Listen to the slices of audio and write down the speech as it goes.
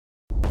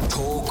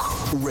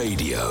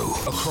Radio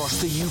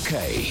across the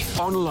UK,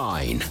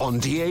 online, on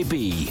DAB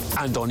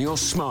and on your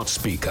smart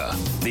speaker.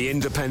 The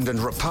Independent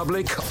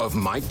Republic of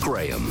Mike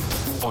Graham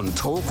on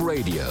Talk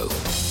Radio.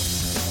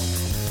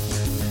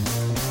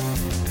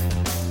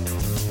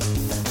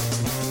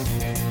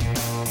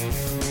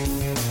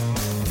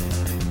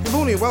 Good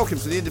morning and welcome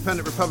to the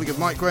Independent Republic of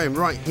Mike Graham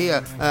right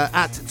here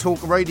at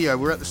Talk Radio.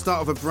 We're at the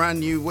start of a brand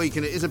new week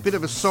and it is a bit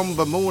of a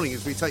sombre morning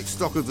as we take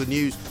stock of the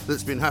news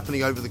that's been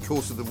happening over the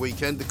course of the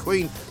weekend. The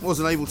Queen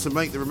wasn't able to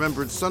make the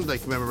Remembrance Sunday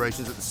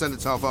commemorations at the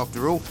Cenotaph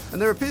after all,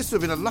 and there appears to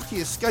have been a lucky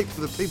escape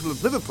for the people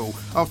of Liverpool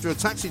after a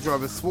taxi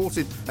driver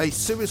thwarted a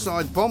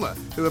suicide bomber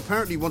who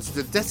apparently wanted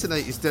to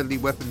detonate his deadly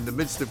weapon in the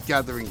midst of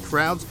gathering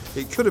crowds.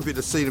 It could have been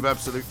a scene of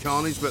absolute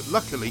carnage, but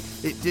luckily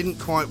it didn't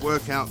quite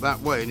work out that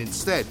way, and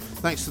instead,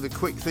 thanks to the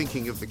quick thinking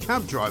of the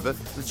cab driver,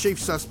 the chief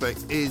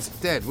suspect is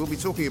dead. We'll be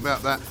talking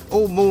about that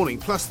all morning,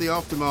 plus the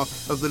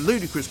aftermath of the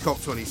ludicrous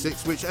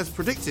COP26, which, as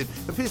predicted,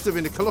 appears to have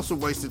been a colossal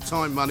waste of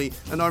time, money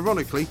and,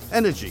 ironically,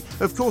 energy.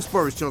 Of course,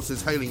 Boris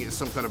Johnson's hailing it as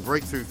some kind of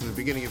breakthrough from the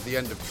beginning of the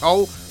end of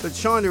coal, but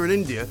China and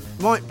India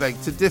might beg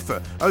to differ.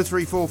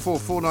 0344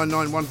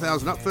 499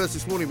 1000. Up first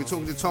this morning, we're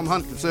talking to Tom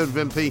Hunt,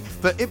 Conservative MP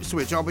for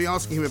Ipswich. I'll be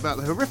asking him about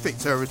the horrific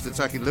terrorist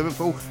attack in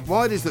Liverpool,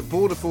 why it is that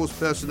Border Force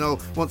personnel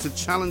want to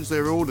challenge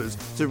their orders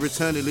to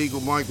return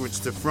illegal migrants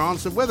to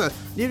France, and whether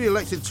newly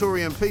elected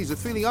Tory MPs are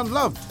feeling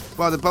unloved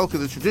by the bulk of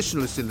the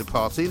traditionalists in the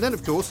party. And then,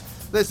 of course,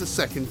 there's the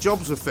second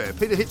jobs affair.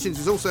 Peter Hitchens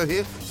is also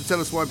here to tell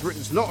us why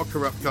Britain's not a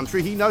corrupt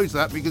country. He knows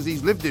that because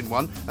he's lived in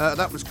one.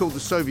 That was called the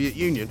Soviet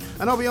Union.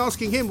 And I'll be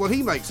asking him what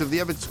he makes of the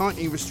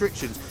ever-tightening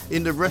restrictions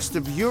in the rest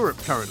of Europe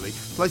currently.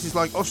 Places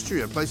like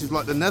Austria, places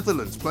like the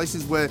Netherlands,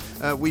 places where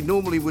we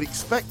normally would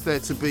expect there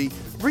to be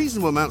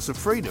reasonable amounts of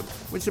freedom,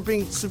 which are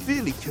being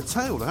severely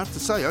curtailed, I have to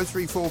say.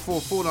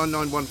 0344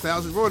 499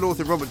 1000. Royal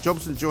author Robert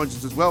Jobson joins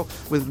us as well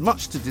with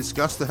much to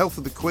discuss: the health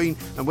of the Queen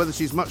and whether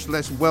she's much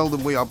less well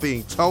than we are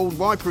being told,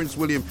 why Prince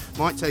William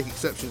might take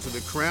exception to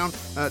the Crown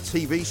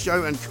TV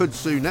show and could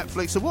sue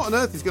Netflix, and what on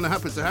earth is going to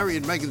happen to Harry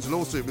and Meghan's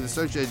lawsuit with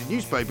Associated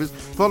Newspapers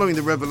following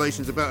the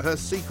revelations about her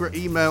secret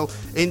email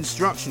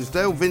instructions.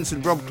 Dale, Vince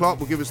and Rob Clark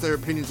will give us their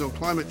opinions on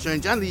climate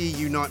change and the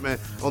EU nightmare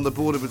on the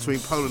border between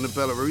Poland and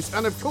Belarus,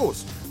 and of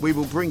course we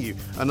will bring you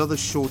another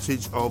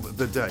shortage of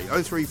the day.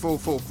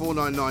 0344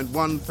 499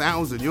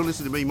 1000. You're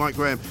listening to me, Mike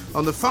Graham,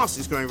 on the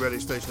fastest growing radio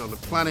station on the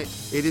planet.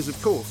 It is,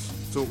 of course,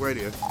 Talk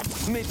Radio.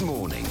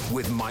 Mid-morning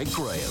with Mike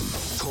Graham.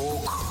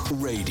 Talk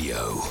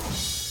Radio.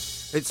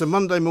 It's a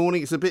Monday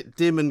morning. It's a bit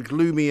dim and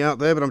gloomy out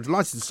there, but I'm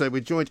delighted to say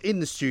we're joined in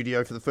the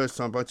studio for the first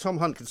time by Tom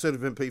Hunt,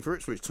 Conservative MP for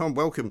Ipswich. Tom,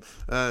 welcome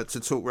to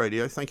Talk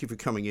Radio. Thank you for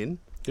coming in.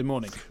 Good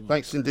morning.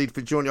 Thanks indeed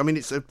for joining. I mean,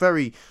 it's a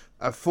very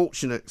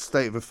fortunate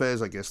state of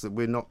affairs, I guess, that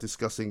we're not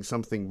discussing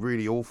something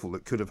really awful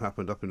that could have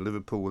happened up in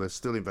Liverpool. There's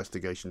still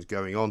investigations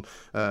going on.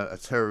 A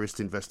terrorist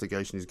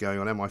investigation is going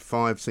on.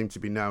 MI5 seem to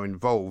be now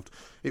involved.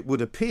 It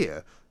would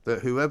appear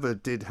that whoever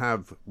did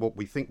have what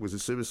we think was a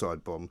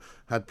suicide bomb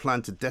had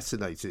planned to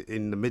detonate it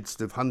in the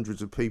midst of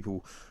hundreds of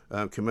people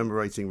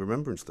commemorating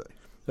Remembrance Day.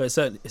 Well, it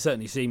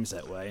certainly seems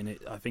that way, and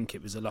I think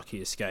it was a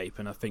lucky escape.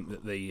 And I think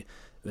that the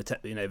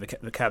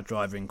cab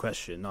driver in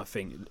question, I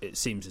think it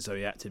seems as though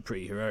he acted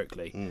pretty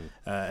heroically,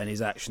 and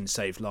his actions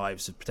saved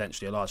lives of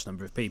potentially a large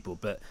number of people.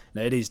 But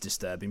it is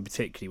disturbing,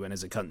 particularly when,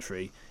 as a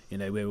country,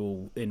 we're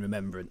all in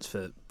remembrance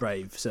for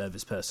brave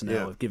service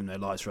personnel who've given their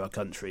lives for our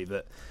country.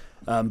 But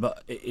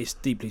it's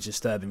deeply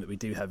disturbing that we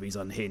do have these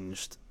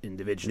unhinged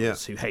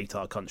individuals who hate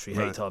our country,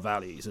 hate our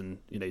values, and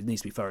it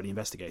needs to be thoroughly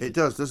investigated. It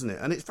does, doesn't it?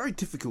 And it's very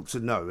difficult to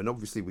know, and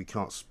obviously we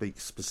can't speak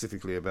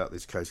specifically about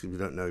this case because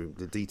we don't know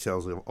the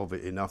details of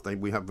it enough.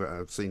 We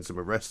have seen some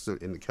arrests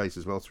in the case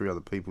as well, 3 other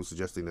people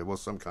suggesting there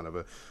was some kind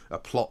of a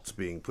plot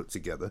being put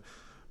together.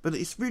 But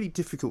it's really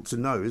difficult to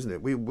know, isn't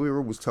it? We're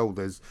always told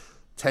there's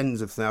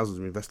tens of thousands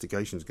of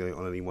investigations going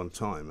on at any one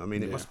time. I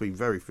mean, it must be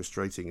very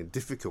frustrating and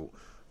difficult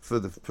for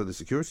the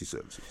security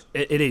services.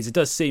 It is. It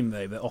does seem,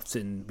 though, that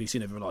often we've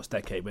seen over the last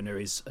decade when there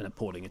is an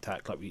appalling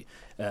attack, like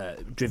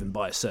driven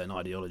by a certain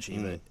ideology,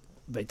 that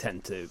there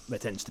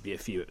tends to be a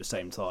few at the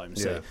same time.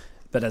 So,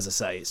 but as I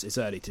say, it's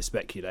early to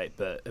speculate.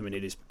 But I mean,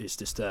 it's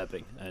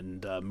disturbing,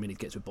 and we need to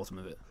get to the bottom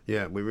of it.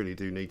 Yeah, we really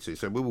do need to.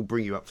 So we will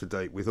bring you up to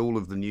date with all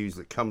of the news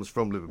that comes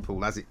from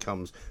Liverpool as it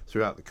comes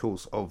throughout the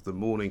course of the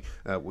morning.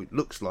 It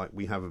looks like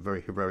we have a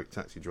very heroic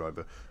taxi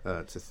driver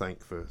to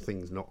thank for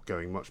things not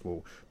going much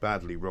more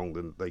badly wrong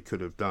than they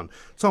could have done.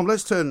 Tom,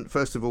 let's turn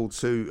first of all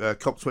to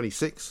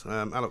COP26.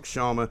 Alok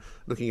Sharma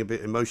looking a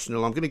bit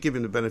emotional. I'm going to give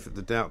him the benefit of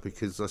the doubt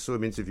because I saw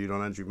him interviewed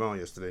on Andrew Marr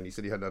yesterday, and he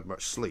said he hadn't had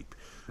much sleep.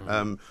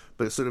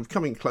 But sort of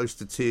coming close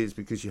to tears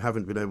because you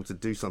haven't been able to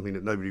do something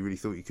that nobody really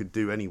thought you could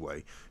do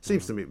anyway.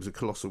 Seems to me it was a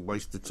colossal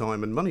waste of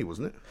time and money,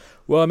 wasn't it?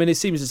 Well, I mean, it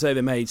seems as though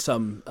they made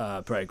some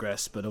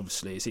progress, but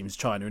obviously it seems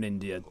China and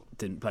India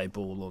didn't play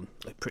ball on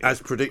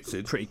as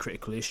predicted, pretty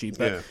critical issue.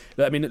 But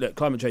I mean, look,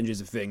 climate change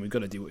is a thing. We've got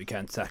to do what we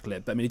can to tackle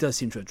it. But I mean, it does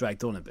seem to have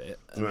dragged on a bit.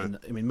 I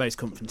mean, most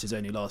conferences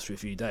only last for a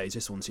few days.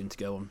 This one seemed to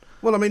go on.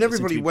 Well, I mean,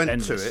 everybody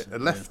went to it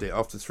and left it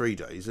after 3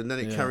 days, and then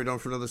it carried on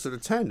for another sort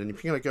of 10. And you're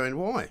kind of going,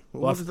 why?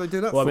 Well, what did they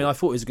do that for? Well, I mean, I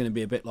thought it was going to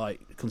be a bit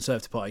like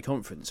Conservative Party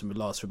conference and would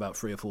last for about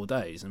 3 or 4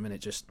 days, and then it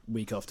just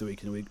week after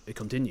week and week it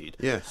continued.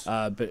 Yes.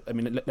 But I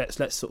mean,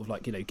 let's sort of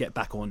like get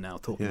back on now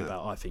talking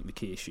about, I think, the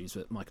key issues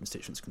that my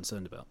constituents are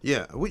concerned about.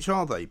 Yeah, which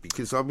are they?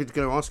 Because I'm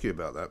going to ask you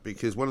about that,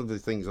 because one of the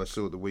things I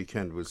saw at the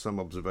weekend was some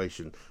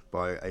observation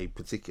by a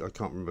particular, I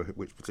can't remember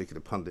which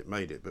particular pundit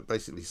made it, but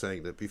basically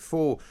saying that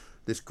before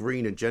this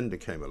green agenda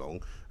came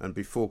along and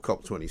before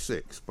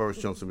COP26, Boris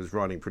Johnson was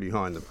riding pretty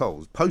high in the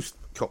polls. Post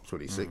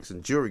COP26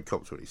 and during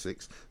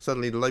COP26,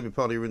 suddenly the Labour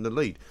Party are in the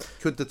lead.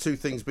 Could the two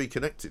things be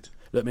connected?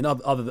 Look, I mean,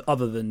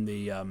 other than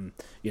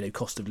the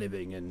cost of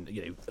living and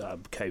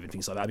COVID and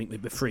things like that, I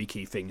think the 3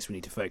 key things we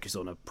need to focus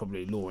on are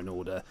probably law and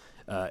order,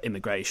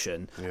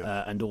 immigration,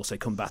 and also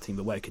combating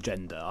the woke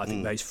agenda. I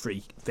think those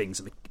 3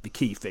 things are the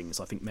key things.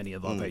 I think many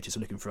of our voters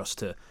are looking for us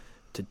to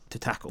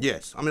tackle.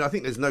 Yes, I mean, I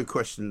think there's no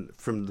question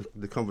from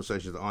the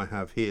conversations that I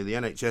have here, the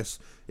NHS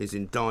is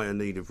in dire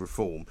need of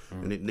reform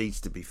and it needs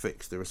to be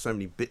fixed. There are so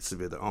many bits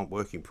of it that aren't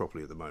working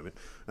properly at the moment.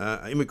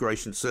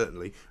 Immigration,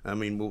 certainly. I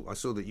mean, I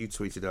saw that you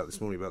tweeted out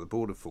this morning about the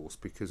Border Force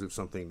because of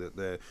something that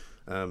their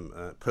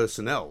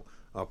personnel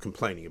are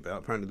complaining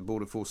about. Apparently the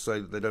Border Force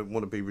say that they don't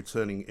want to be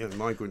returning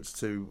migrants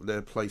to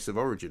their place of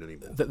origin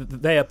anymore.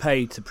 They are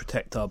paid to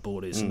protect our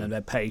borders and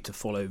they're paid to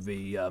follow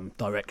the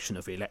direction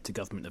of the elected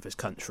government of this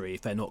country.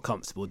 If they're not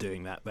comfortable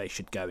doing that, they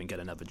should go and get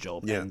another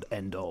job.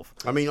 End of.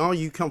 I mean, are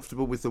you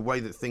comfortable with the way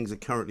that things are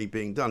currently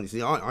being done? You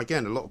see,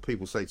 again, a lot of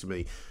people say to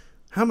me,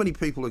 how many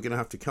people are going to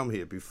have to come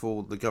here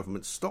before the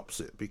government stops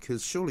it?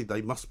 Because surely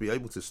they must be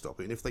able to stop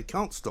it. And if they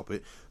can't stop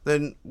it,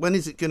 then when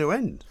is it going to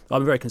end?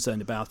 I'm very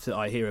concerned about it.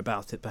 I hear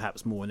about it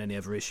perhaps more than any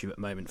other issue at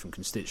the moment from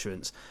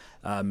constituents.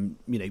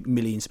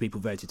 Millions of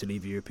people voted to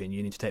leave the European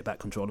Union to take back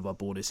control of our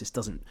borders. This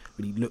doesn't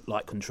really look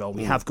like control.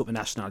 We have got the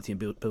Nationality and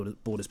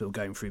Borders Bill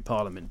going through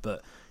Parliament,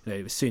 but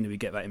the sooner we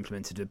get that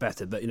implemented, the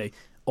better. But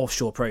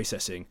offshore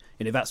processing,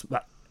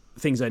 that.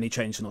 Things only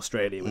changed in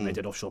Australia when they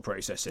did offshore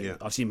processing. Yeah.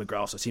 I've seen the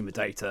graphs, I've seen the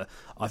data.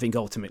 I think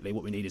ultimately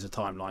what we need is a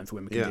timeline for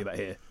when we can do that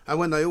here. And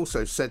when they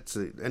also said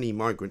to any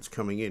migrants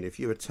coming in, if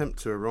you attempt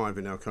to arrive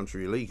in our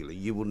country illegally,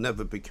 you will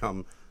never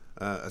become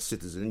a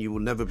citizen, you will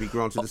never be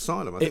granted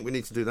asylum. I think we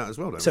need to do that as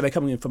well, don't we? So they're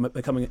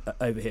coming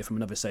over here from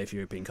another safe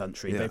European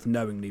country. They've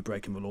knowingly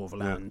broken the law of the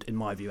land. In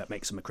my view, that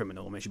makes them a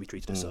criminal and they should be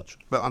treated as such.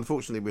 But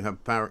unfortunately, we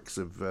have barracks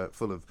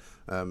full of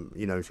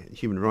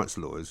human rights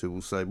lawyers who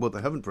will say, well,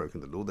 they haven't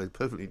broken the law, they're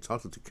perfectly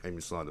entitled to claim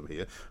asylum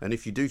here, and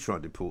if you do try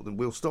and deport them,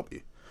 we'll stop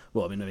you.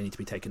 Well, I mean, they need to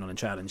be taken on and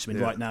challenged. I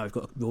mean, right now we've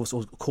got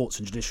the courts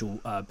and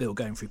judicial bill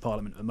going through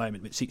Parliament at the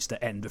moment, which seeks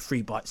to end the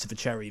 3 bites of the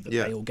cherry that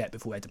they all get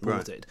before they're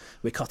deported.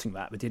 We're cutting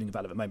that. We're dealing with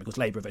that at the moment because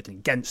Labour are voting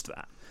against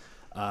that.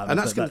 And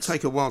that's going to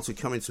take a while to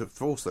come into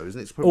force, though, isn't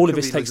it? All of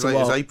this takes a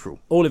while. April.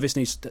 All of this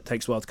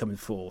takes a while to come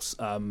into force.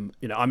 I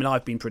mean,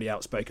 I've been pretty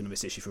outspoken on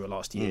this issue for the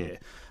last year.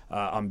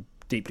 I'm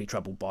deeply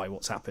troubled by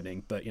what's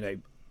happening, but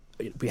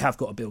we have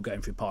got a bill going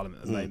through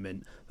Parliament at the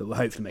moment that will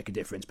hopefully make a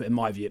difference, but in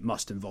my view it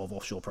must involve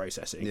offshore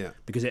processing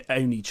because it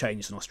only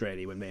changed in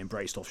Australia when they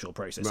embraced offshore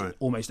processing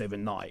almost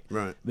overnight.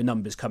 The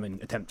numbers coming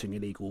attempting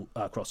illegal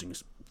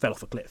crossings fell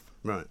off a cliff.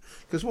 Right,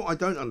 because what I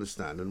don't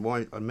understand and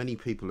why many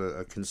people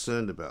are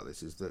concerned about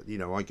this is that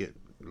I get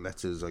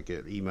letters, I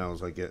get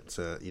emails, I get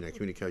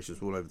communications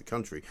all over the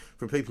country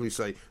from people who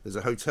say there's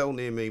a hotel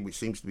near me which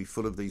seems to be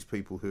full of these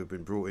people who have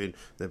been brought in.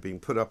 They're being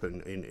put up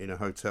in a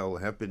hotel,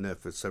 have been there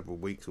for several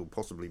weeks or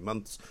possibly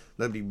months.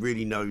 Nobody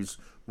really knows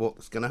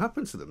what's going to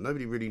happen to them.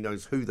 Nobody really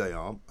knows who they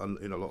are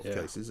in a lot of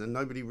cases, and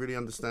nobody really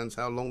understands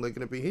how long they're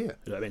going to be here.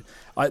 I mean,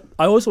 I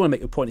also want to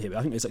make a point here, but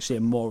I think there's actually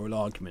a moral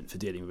argument for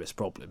dealing with this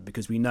problem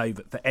because we know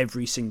that for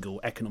every single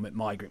economic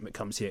migrant that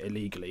comes here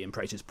illegally and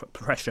places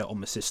pressure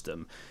on the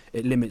system,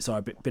 it limits our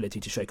ability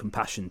to show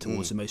compassion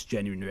towards the most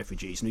genuine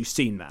refugees, and we've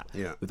seen that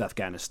with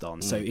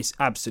Afghanistan. So it's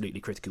absolutely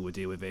critical we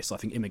deal with this. I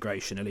think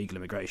illegal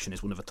immigration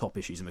is one of the top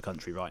issues in the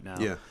country right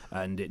now,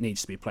 and it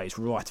needs to be placed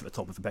right at the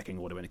top of the pecking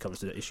order when it comes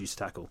to the issues to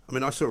tackle. I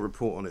mean, I saw a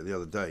report on it the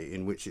other day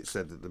in which it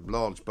said that the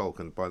large bulk,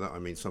 and by that I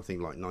mean something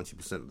like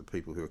 90% of the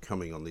people who are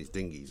coming on these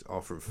dinghies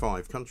are from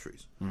 5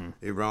 countries.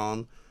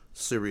 Iran,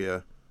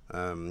 Syria,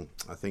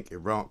 I think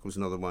Iraq was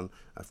another one,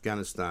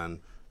 Afghanistan,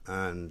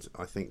 and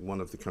I think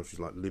one of the countries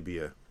like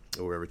Libya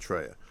or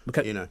Eritrea.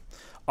 Okay.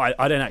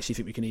 I don't actually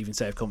think we can even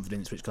say with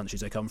confidence which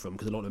countries they come from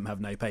because a lot of them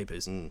have no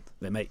papers.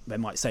 They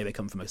might say they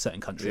come from a certain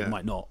country, they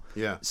might not.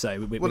 So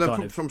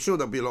I'm sure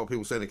there'll be a lot of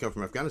people saying they come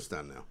from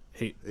Afghanistan now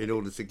in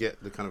order to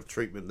get the kind of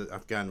treatment that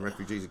Afghan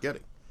refugees are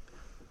getting.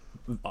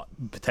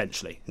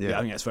 Potentially. Yeah,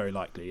 I think that's very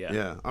likely,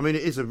 Yeah, I mean,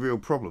 it is a real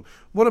problem.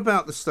 What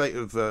about the state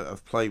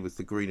of play with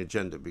the Green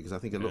agenda? Because I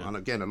think, a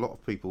lot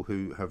of people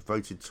who have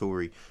voted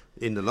Tory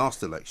in the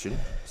last election,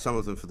 some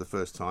of them for the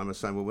first time, are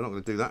saying, well, we're not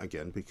going to do that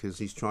again because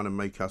he's trying to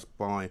make us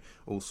buy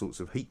all sorts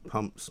of heat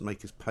pumps,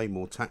 make us pay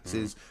more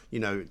taxes. You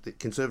know, the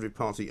Conservative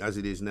Party, as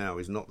it is now,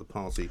 is not the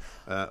party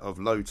of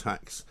low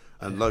tax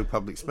and low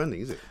public spending,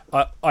 is it?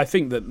 I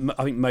think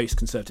most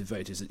Conservative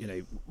voters,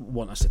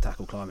 want us to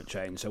tackle climate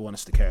change. They want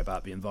us to care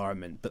about the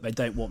environment, but they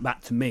don't want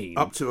that to mean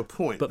up to a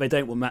point. But they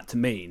don't want that to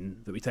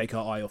mean that we take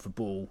our eye off the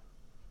ball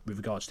with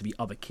regards to the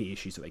other key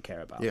issues that they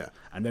care about. Yeah.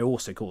 And they're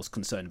also, of course,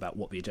 concerned about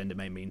what the agenda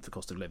may mean for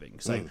cost of living.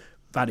 So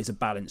that is a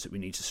balance that we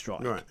need to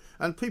strike. Right.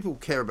 And people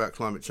care about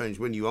climate change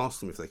when you ask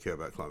them if they care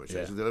about climate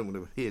change. They don't want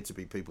to appear to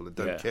be people that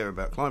don't care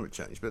about climate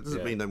change. But it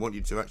doesn't mean they want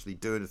you to actually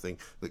do anything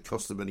that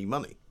costs them any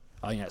money.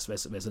 I think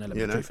there's an element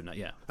of truth in that,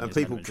 yeah. And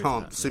people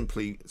can't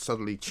simply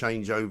suddenly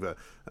change over,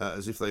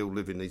 as if they all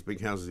live in these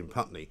big houses in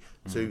Putney,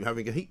 to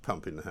having a heat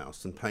pump in the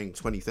house and paying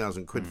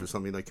 20,000 quid for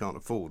something they can't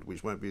afford,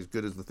 which won't be as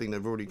good as the thing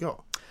they've already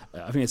got.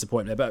 I think that's the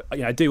point there. But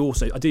I do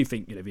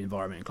think the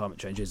environment and climate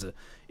change is an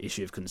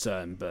issue of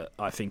concern. But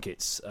I think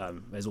it's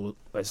there's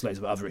loads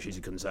of other issues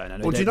of concern.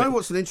 Well, do you know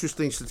what's an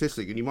interesting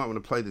statistic? And you might want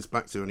to play this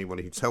back to anyone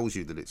who tells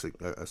you that it's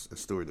a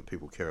story that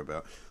people care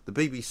about. The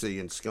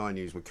BBC and Sky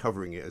News were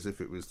covering it as if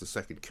it was the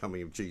second coming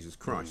of Jesus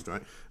Christ,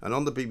 right? And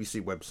on the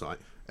BBC website,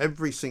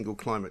 every single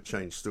climate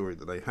change story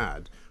that they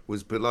had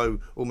was below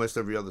almost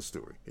every other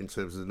story in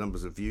terms of the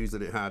numbers of views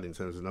that it had, in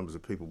terms of the numbers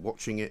of people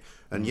watching it.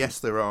 And yes,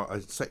 there are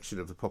a section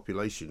of the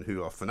population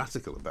who are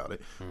fanatical about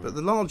it, but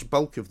the large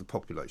bulk of the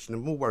population are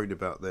more worried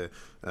about their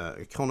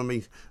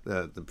economy,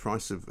 the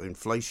price of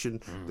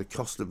inflation, the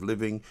cost of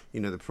living,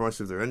 the price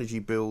of their energy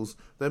bills.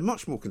 They're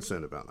much more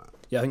concerned about that.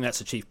 Yeah, I think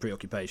that's a chief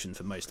preoccupation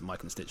for most of my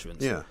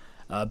constituents. Yeah.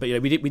 But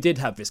we did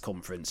have this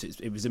conference.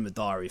 It was in the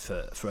diary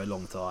for a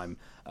long time.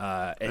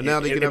 And now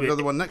they're going to have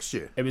another one next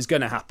year. It was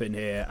going to happen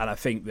here, and I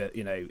think that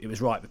it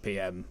was right. The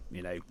PM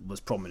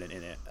was prominent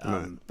in it,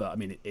 but I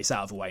mean it's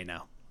out of the way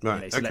now.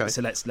 Right.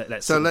 Okay.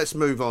 Let's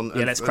move on.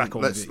 Yeah, let's crack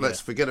on.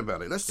 Let's forget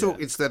about it. Let's talk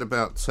instead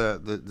about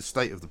the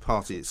state of the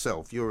party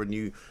itself. You're a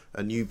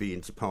newbie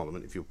into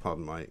Parliament, if you'll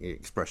pardon my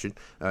expression,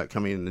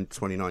 coming in the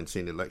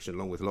 2019 election,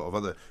 along with a lot of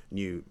other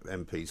new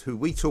MPs who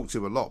we talk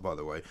to a lot, by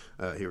the way,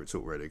 here at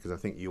Talk Radio, because I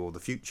think you're the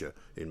future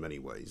in many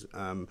ways.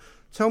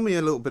 Tell me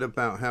a little bit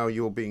about how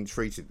you're being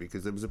treated,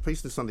 because there was a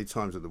piece in the Sunday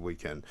Times at the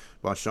weekend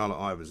by Charlotte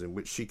Ivers in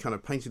which she kind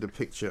of painted a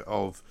picture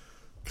of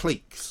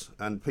cliques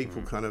and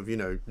people kind of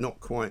not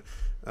quite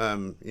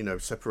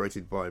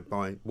separated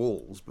by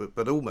walls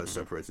but almost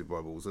separated by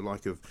walls, the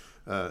like of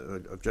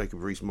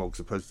Jacob Rees-Mogg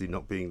supposedly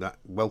not being that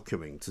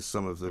welcoming to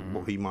some of the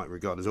what he might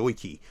regard as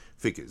oiky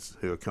figures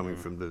who are coming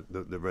from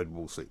the red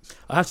wall seats.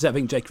 I have to say, I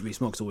think Jacob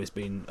Rees-Mogg's always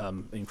been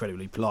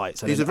incredibly polite.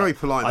 So he's a very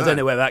polite man. I don't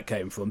know where that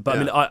came from, but I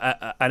mean,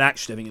 I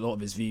think a lot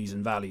of his views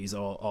and values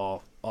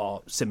are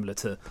similar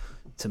to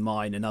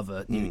mine and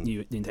other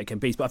new intake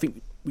MPs. But I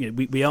think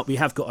we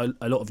have got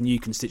a lot of new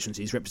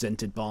constituencies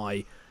represented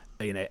by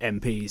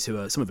MPs who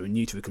are, some of them are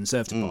new to the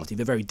Conservative Party.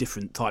 They're very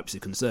different types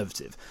of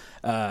Conservative,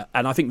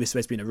 and I think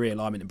there's been a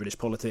realignment in British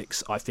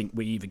politics. I think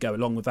we either go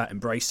along with that,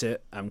 embrace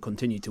it, and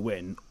continue to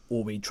win,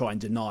 or we try and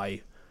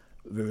deny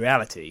the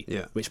reality,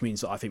 which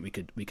means that I think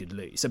we could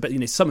lose. So, but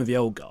some of the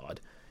old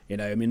guard,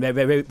 I mean,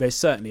 there's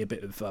certainly a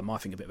bit of I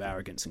think a bit of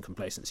arrogance and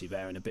complacency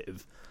there, and a bit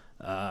of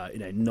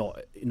not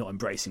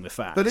embracing the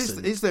facts. But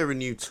is there a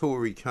new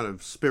Tory kind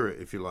of spirit,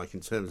 if you like, in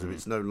terms of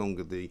it's no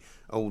longer the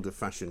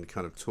older-fashioned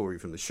kind of Tory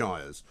from the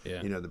Shires?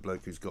 Yeah. The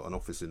bloke who's got an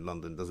office in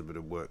London, does a bit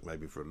of work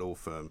maybe for a law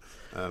firm,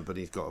 but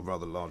he's got a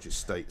rather large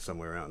estate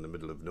somewhere out in the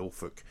middle of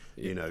Norfolk.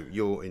 Yeah.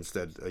 You're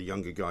instead a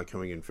younger guy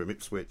coming in from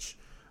Ipswich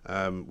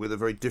with a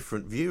very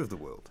different view of the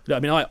world.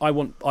 I mean, I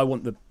want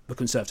the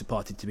Conservative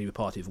Party to be the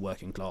party of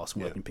working class,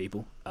 working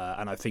people,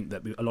 and I think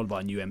that a lot of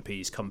our new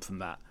MPs come from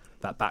that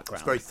background.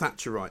 It's very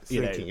Thatcherite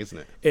thinking,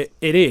 isn't it?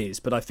 It is,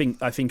 but I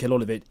think a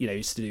lot of it,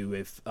 is to do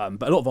with.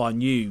 But a lot of our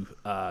new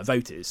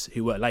voters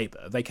who were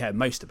Labour, they care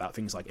most about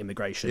things like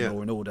immigration,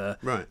 law and order,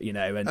 right?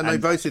 And they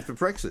voted for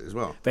Brexit as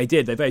well. They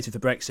did. They voted for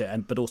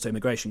Brexit, but also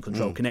immigration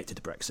control connected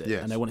to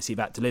Brexit, and they want to see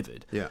that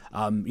delivered. Yeah.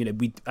 And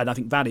I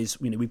think that is,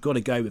 we've got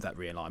to go with that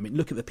realignment.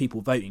 Look at the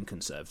people voting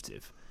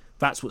Conservative.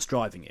 That's what's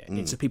driving it.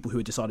 It's the people who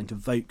are deciding to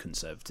vote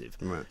Conservative.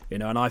 Right.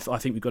 And I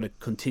think we've got to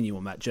continue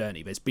on that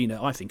journey. There's been,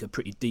 I think, a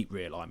pretty deep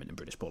realignment in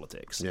British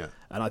politics. Yeah.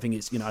 And I think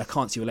it's, I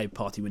can't see the Labour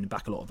Party winning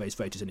back a lot of those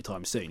voters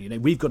anytime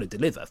soon. We've got to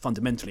deliver.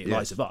 Fundamentally, it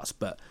lies with us.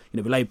 But,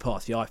 the Labour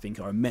Party, I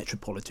think, are a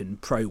metropolitan,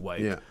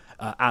 pro-woke,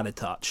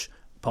 out-of-touch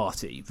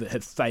party that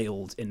have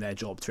failed in their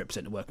job to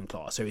represent the working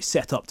class. So it's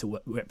set up to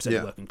represent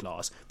the working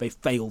class. They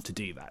failed to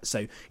do that.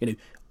 So,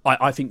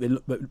 I think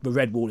the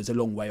red wall is a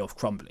long way off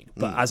crumbling.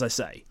 But as I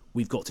say,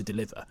 we've got to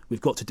deliver.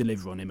 We've got to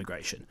deliver on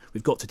immigration.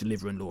 We've got to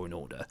deliver on law and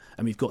order.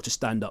 And we've got to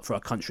stand up for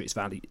our country, its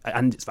values,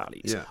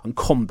 and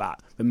combat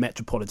the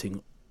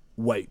metropolitan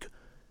woke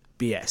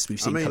BS we've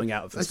seen coming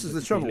out of this is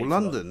the trouble.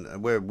 London,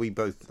 where we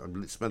both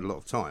spend a lot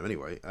of time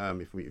anyway,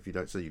 if you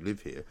don't say you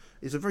live here,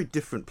 is a very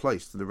different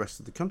place to the rest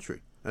of the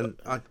country. And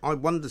I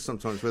wonder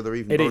sometimes whether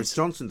even Boris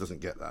Johnson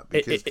doesn't get that,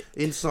 because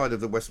inside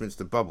of the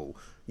Westminster bubble,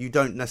 you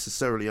don't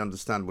necessarily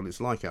understand what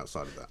it's like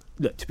outside of that.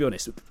 Look, to be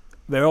honest,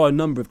 there are a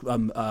number of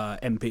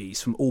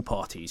MPs from all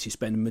parties who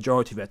spend the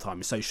majority of their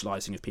time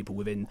socialising with people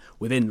within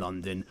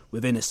London,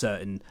 within a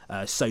certain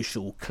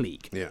social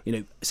clique. Yeah.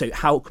 So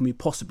how can we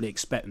possibly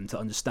expect them to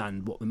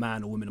understand what the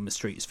man or woman on the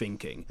street is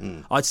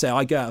thinking? I'd say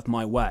I go out of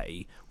my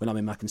way when I'm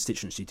in my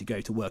constituency to go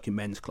to work in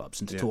men's clubs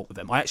and to talk with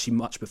them. I actually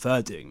much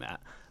prefer doing that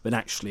than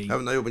actually.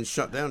 Haven't they all been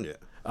shut down yet?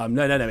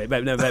 No. They're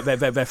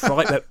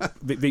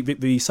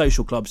the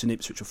social clubs in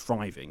Ipswich are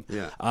thriving.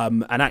 Yeah.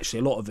 And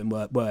actually, a lot of them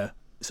were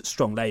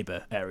strong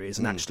Labour areas,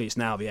 and actually it's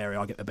now the area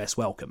I get the best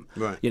welcome.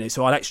 Right.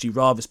 So I'd actually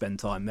rather spend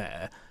time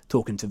there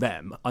talking to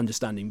them,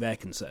 understanding their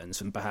concerns,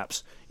 than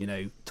perhaps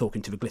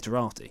talking to the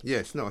glitterati.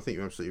 Yes, no, I think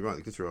you're absolutely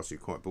right. The glitterati are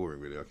quite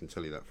boring, really. I can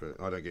tell you that.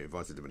 I don't get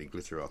invited to many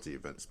glitterati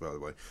events, by the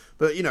way.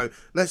 But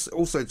let's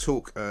also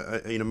talk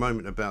in a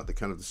moment about the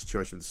kind of the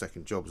situation with the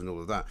second jobs and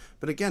all of that.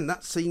 But again,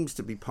 that seems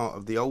to be part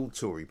of the old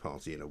Tory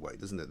party in a way,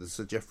 doesn't it? The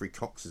Sir Geoffrey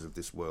Coxes of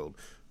this world.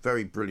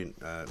 Very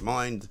brilliant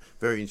mind,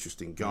 very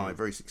interesting guy,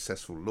 very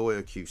successful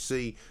lawyer,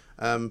 QC.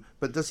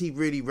 But does he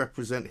really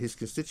represent his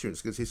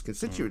constituents? Because his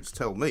constituents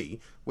tell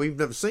me we've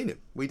never seen him.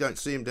 We don't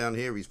see him down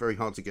here. He's very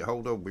hard to get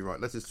hold of. We write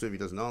letters to him. He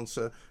doesn't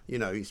answer.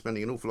 He's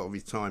spending an awful lot of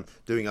his time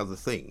doing other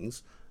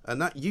things.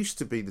 And that used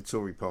to be the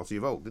Tory party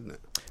of old, didn't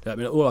it? I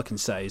mean, all I can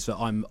say is that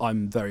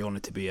I'm very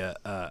honoured to be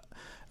a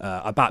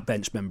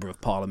backbench member of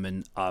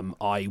Parliament.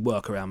 I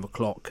work around the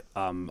clock.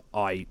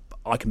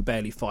 I can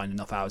barely find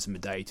enough hours in the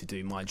day to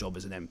do my job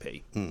as an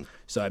MP.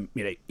 So,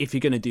 if you're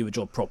going to do a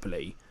job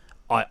properly,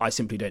 I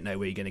simply don't know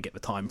where you're going to get the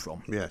time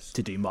from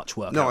to do much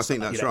work. No, I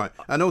think that's right.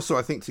 And also,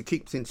 I think to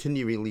keep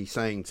continually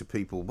saying to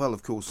people, well,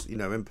 of course,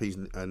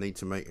 MPs need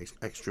to make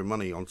extra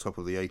money on top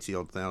of the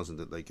 80-odd thousand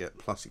that they get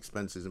plus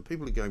expenses. And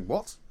people are going,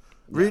 what?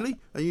 Really?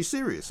 Are you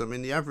serious? I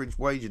mean, the average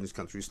wage in this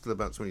country is still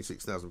about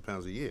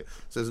 £26,000 a year.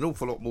 So there's an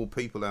awful lot more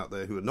people out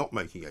there who are not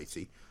making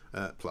 80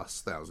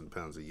 plus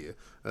 £1,000 a year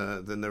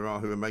than there are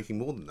who are making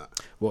more than that.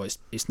 Well,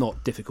 it's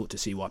not difficult to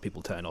see why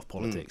people turn off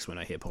politics when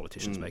I hear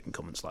politicians making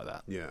comments like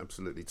that. Yeah,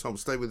 absolutely. Tom,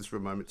 stay with us for a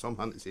moment. Tom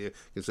Hunt is here,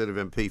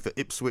 Conservative MP for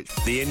Ipswich.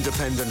 The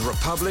Independent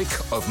Republic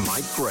of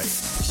Mike Graham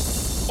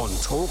on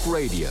Talk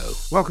Radio.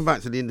 Welcome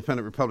back to the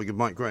Independent Republic of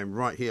Mike Graham,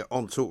 right here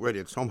on Talk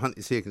Radio. Tom Hunt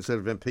is here,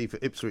 Conservative MP for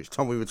Ipswich.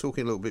 Tom, we were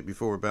talking a little bit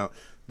before about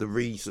the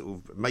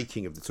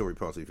making of the Tory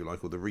party, if you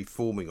like, or the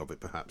reforming of it,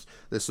 perhaps.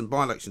 There's some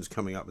by-elections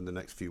coming up in the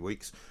next few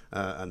weeks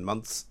and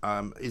months.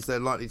 Is there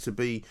likely to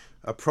be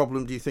a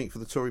problem, do you think, for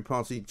the Tory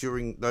party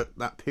during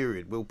that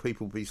period? Will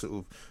people be sort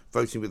of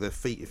voting with their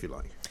feet, if you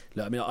like?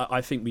 Look, I mean,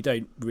 I think we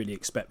don't really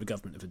expect the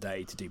government of the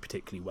day to do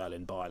particularly well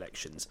in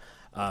by-elections.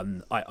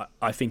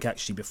 I think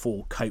actually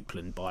before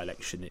Copeland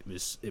by-election, it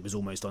was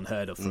almost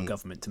unheard of for a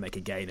government to make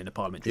a gain in a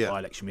parliamentary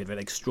by-election. We had an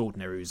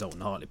extraordinary result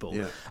in Hartlepool.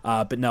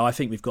 Yeah. But no, I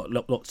think we've got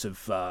lots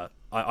of...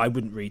 I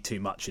wouldn't read too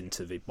much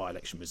into the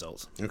by-election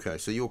results. Okay,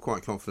 so you're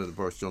quite confident that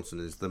Boris Johnson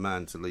is the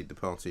man to lead the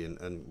party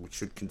and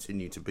should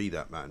continue to be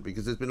that man,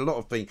 because there's been a lot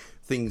of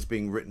things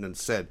being written and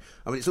said.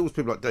 I mean, it's always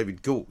people like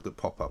David Gauke that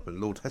pop up and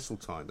Lord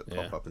Heseltine that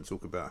pop up and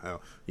talk about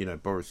how,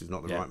 Boris is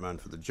not the right man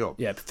for the job.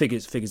 Yeah,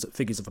 figures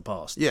of the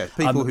past. Yeah,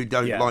 people who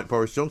don't like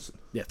Boris Johnson.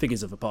 Yeah,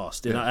 figures of the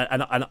past. Yeah.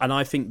 And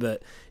I think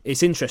that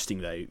it's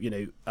interesting, though,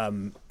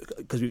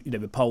 because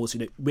the polls,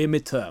 we're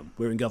midterm,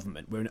 we're in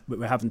government,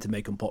 we're having to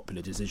make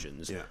unpopular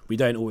decisions. Yeah.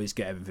 We don't always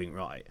get everything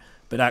right.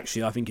 But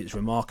actually, I think it's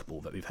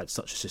remarkable that we've had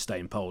such a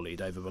sustained poll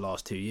lead over the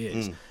last 2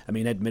 years. I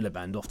mean, Ed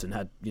Miliband often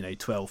had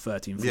 12,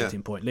 13,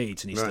 14-point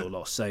leads, and he still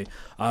lost. So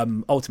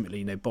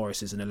ultimately,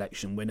 Boris is an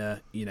election winner.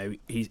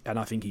 And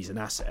I think he's an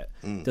asset.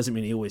 Doesn't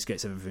mean he always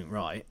gets everything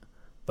right.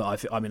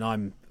 But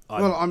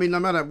no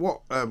matter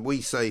what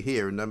we say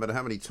here, and no matter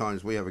how many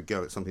times we have a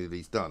go at something that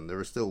he's done, there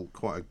are still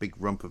quite a big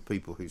rump of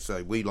people who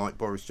say we like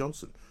Boris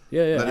Johnson.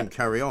 Yeah. Let him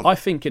carry on. I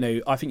think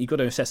you've got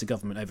to assess a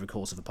government over the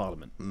course of a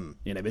parliament.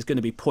 There's going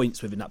to be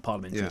points within that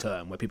parliamentary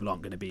term where people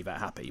aren't going to be that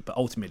happy, but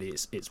ultimately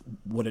it's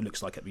what it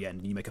looks like at the end,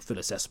 and you make a full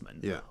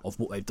assessment of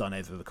what they've done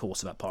over the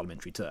course of that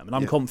parliamentary term. And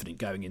I'm confident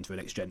going into the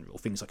next general,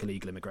 things like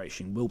illegal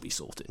immigration will be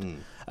sorted.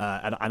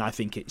 And I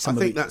think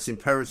that's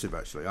imperative.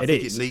 Actually, I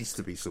think it needs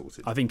to be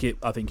sorted. I think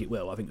it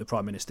will. I think the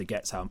Prime Minister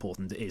gets how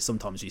important it is.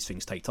 Sometimes these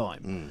things take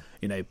time,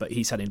 but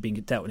he's been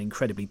dealt an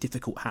incredibly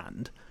difficult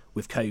hand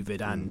with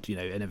COVID and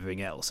and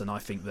everything else, and I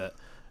think that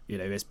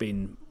there's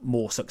been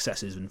more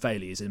successes than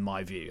failures in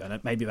my view,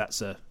 and maybe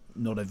that's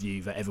not a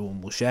view that everyone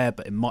will share,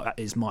 but that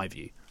is my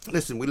view.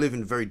 Listen, we live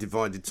in very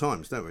divided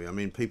times, don't we? I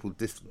mean, people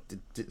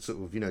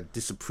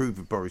disapprove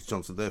of Boris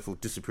Johnson, therefore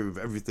disapprove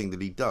of everything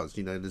that he does.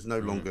 There's no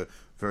longer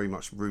very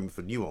much room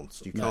for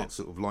nuance. You can't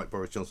sort of like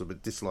Boris Johnson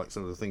but dislike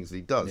some of the things that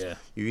he does. Yeah.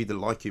 You either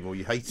like him or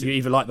you hate him. You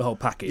either like the whole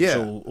package.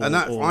 Yeah,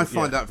 I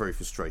find that very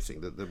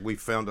frustrating, that we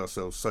found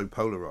ourselves so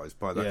polarised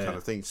by that kind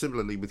of thing.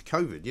 Similarly with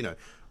COVID,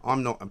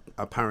 I'm not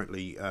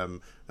apparently.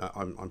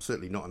 I'm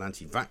certainly not an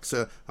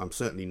anti-vaxxer. I'm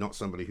certainly not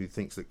somebody who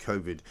thinks that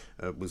COVID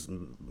was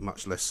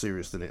much less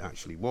serious than it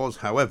actually was.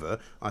 However,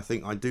 I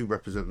think I do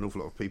represent an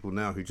awful lot of people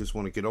now who just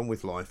want to get on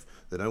with life.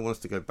 They don't want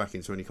us to go back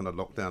into any kind of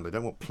lockdown. They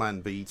don't want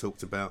Plan B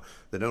talked about.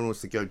 They don't want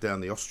us to go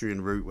down the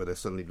Austrian route where they're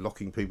suddenly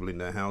locking people in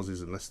their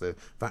houses unless they're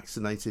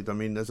vaccinated. I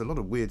mean, there's a lot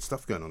of weird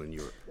stuff going on in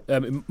Europe.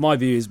 My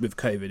view is with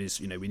COVID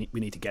is, we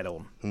need to get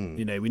on.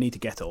 We need to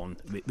get on.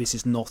 This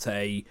is not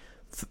for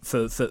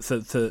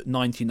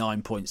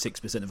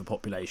 99.6% of the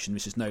population,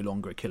 this is no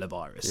longer a killer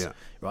virus,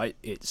 right?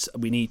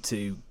 We need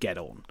to get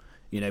on.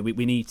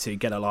 We need to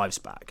get our lives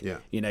back.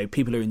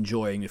 People are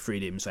enjoying the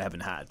freedoms they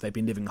haven't had. They've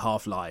been living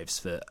half lives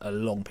for a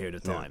long period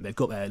of time. They've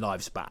got their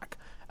lives back,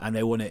 and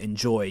they want to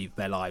enjoy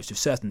their lives with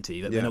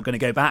certainty that they're not going to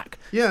go back.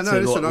 I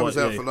was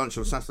out for lunch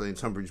on Saturday in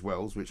Tunbridge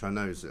Wells, which I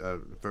know is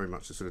very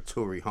much a sort of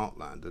Tory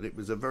heartland, and it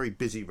was a very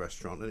busy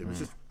restaurant, and it was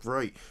just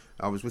great.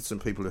 I was with some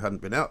people who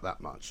hadn't been out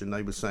that much, and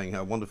they were saying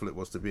how wonderful it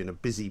was to be in a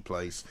busy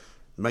place,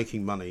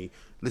 making money,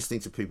 listening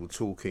to people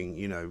talking,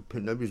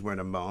 nobody's wearing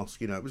a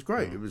mask, it was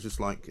great. It was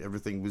just like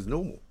everything was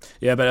normal.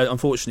 Yeah, but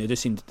unfortunately,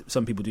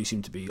 some people do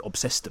seem to be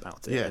obsessed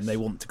about it, and they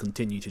want to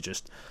continue to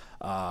just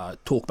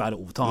talk about it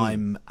all the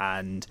time.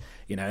 And,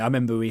 I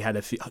remember we had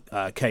a few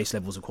case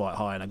levels are quite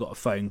high, and I got a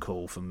phone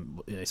call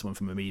from someone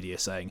from the media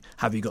saying,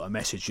 have you got a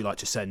message you'd like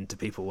to send to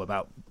people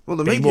about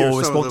the being media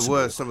more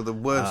are some of the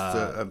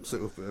worst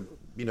sort of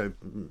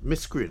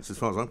miscreants as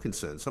far as I'm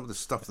concerned. Some of the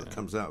stuff that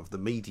comes out of the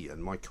media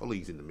and my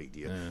colleagues in the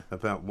media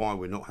about why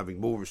we're not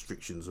having more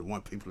restrictions and why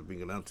people are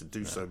being allowed to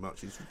do so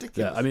much is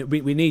ridiculous. I mean,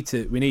 we need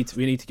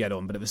to get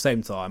on, but at the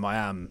same time, I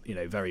am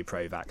very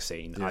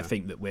pro-vaccine. I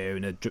think that we're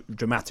in a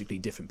dramatically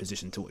different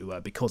position to what we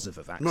were because of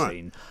a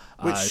vaccine,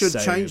 which should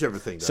change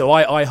everything. Though. So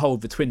I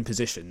hold the twin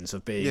positions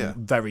of being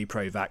very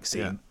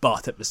pro-vaccine,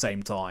 but at the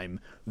same time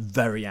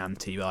very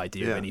anti the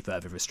idea of any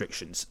further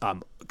restrictions,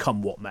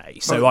 come what may.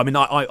 So I mean,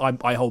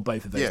 I hold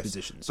both of those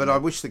positions. But I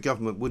wish the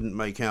government wouldn't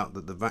make out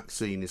that the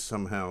vaccine is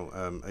somehow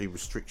a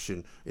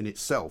restriction in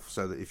itself,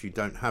 so that if you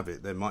don't have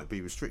it, there might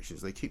be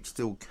restrictions. They keep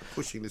still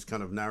pushing this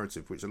kind of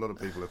narrative, which a lot of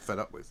people are fed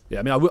up with. Yeah,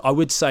 I mean, I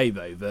would say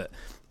though that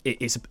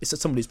it's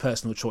somebody's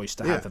personal choice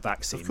to have a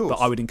vaccine,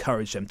 but I would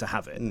encourage them to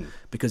have it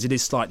because it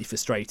is slightly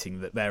frustrating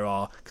that there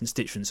are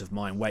constituents of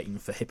mine waiting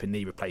for hip and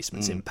knee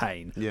replacements in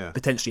pain,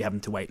 potentially having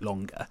to wait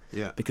longer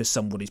because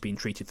somebody's been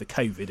treated for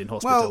COVID in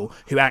hospital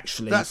who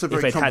actually, that's a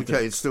very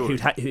complicated story.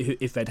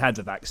 If they'd had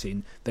the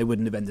vaccine, they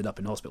wouldn't have ended up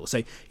in hospital.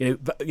 So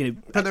but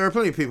there are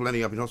plenty of people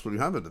ending up in hospital who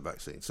haven't had the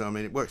vaccine. So I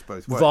mean, it works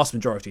both ways. The vast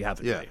majority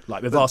haven't.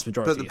 Vast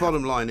majority. But the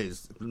bottom line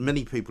is,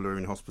 many people are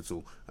in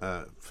hospital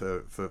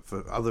for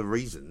other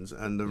reasons,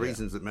 and the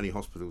reasons that many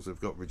hospitals have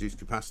got reduced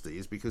capacity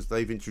is because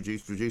they've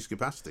introduced reduced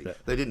capacity.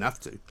 They didn't have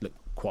to. Look,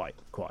 quite.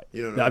 I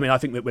mean, I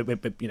think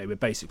we're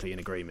basically in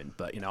agreement.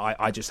 But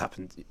I just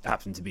happen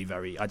to be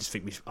very. I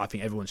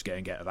think everyone should go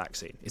and get a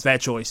vaccine. It's their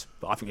choice,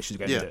 but I think they should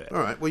go and do it.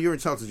 All right. Well, you're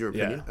entitled to your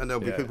opinion, and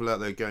there'll be people out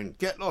there going,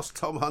 "Get lost,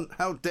 Tom Hunt!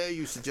 How dare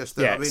you suggest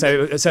that?" Yeah. I mean,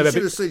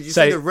 you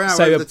see the row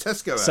over the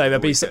Tesco. So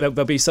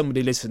there'll be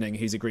somebody listening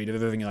who's agreed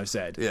with everything I've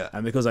said. Yeah.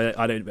 And because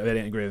I don't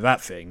agree with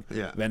that thing.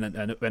 Yeah.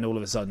 Then all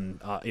of a sudden,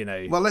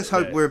 Well, let's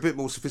hope we're a bit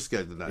more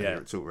sophisticated than that here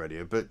at Talk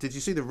Radio. But did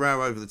you see the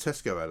row over the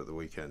Tesco ad at the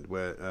weekend?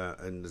 Where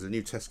and there's a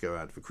new Tesco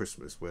ad for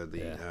Christmas where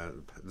the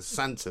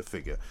Santa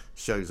figure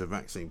shows a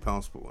vaccine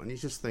passport, and you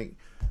just think,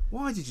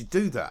 why did you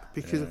do that?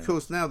 Because of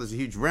course now there's a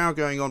huge row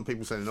going on.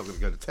 People saying they're not going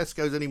to go to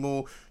Tesco's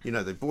anymore.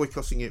 They're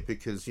boycotting it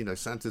because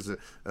Santa's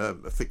a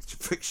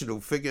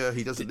fictional figure.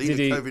 He doesn't need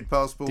a COVID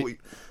passport.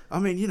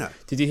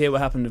 Did you hear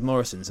what happened with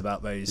Morrison's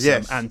about those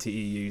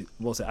anti-EU?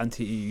 Was it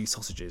anti-EU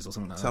sausages or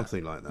something like that?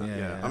 Something like that.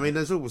 Yeah. I mean,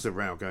 there's always a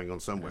row going on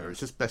somewhere. It's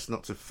just best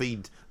not to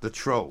feed the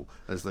troll,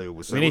 as they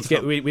always say.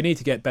 We need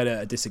to get better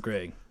at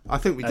disagreeing. I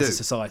think we do. As a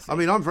society. I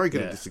mean, I'm very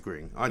good at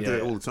disagreeing. I do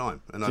it all the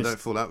time, and I don't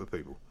fall out with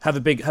people. Have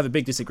a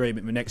big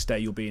disagreement. The next day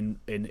you'll be in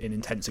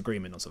intense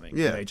agreement or something.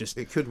 Yeah,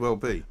 it could well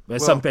be.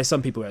 There's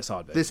some people where it's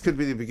hard. This could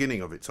be the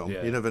beginning of it, Tom.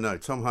 You never know.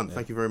 Tom Hunt,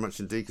 thank you very much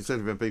indeed.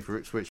 Conservative MP for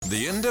Ipswich.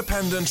 The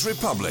Independent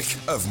Republic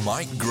of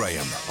Mike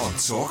Graham on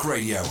Talk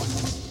Radio.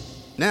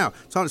 Now,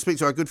 time to speak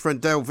to our good friend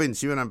Dale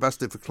Vince, UN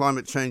Ambassador for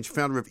Climate Change,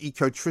 founder of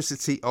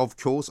Ecotricity, of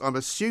course. I'm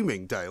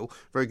assuming, Dale,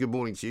 very good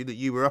morning to you, that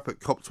you were up at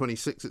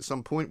COP26 at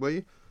some point, were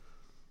you?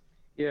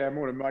 Yeah,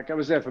 morning, Mike. I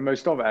was there for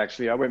most of it,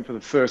 actually. I went for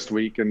the first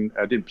week and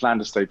I didn't plan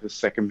to stay for the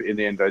second, but in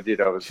the end I did.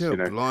 I was,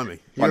 blimey.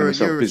 You're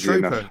a trooper.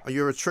 Enough.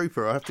 You're a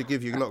trooper. I have to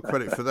give you a lot of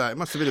credit for that. It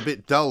must have been a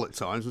bit dull at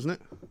times, wasn't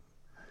it?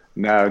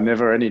 No,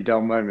 never any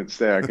dull moments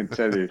there, I can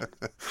tell you.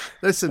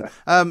 Listen,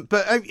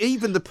 but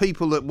even the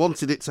people that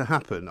wanted it to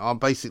happen are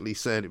basically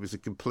saying it was a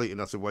complete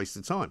and utter waste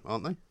of time,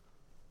 aren't they?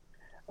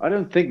 I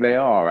don't think they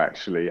are,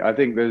 actually. I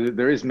think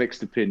there is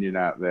mixed opinion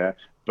out there.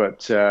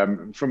 But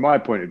from my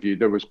point of view,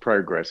 there was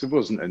progress. It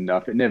wasn't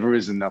enough. It never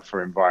is enough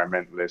for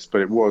environmentalists,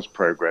 but it was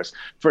progress.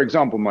 For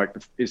example, Mike,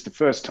 it's the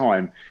first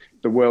time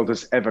the world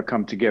has ever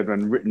come together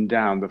and written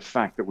down the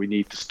fact that we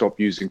need to stop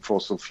using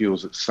fossil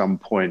fuels at some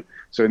point.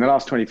 So in the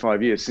last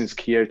 25 years, since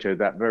Kyoto,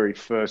 that very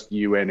first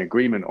UN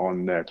agreement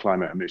on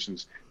climate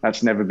emissions,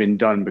 that's never been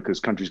done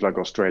because countries like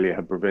Australia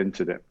have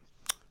prevented it.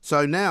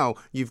 So now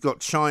you've got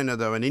China,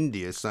 though, and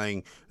India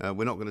saying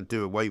we're not going to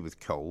do away with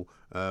coal.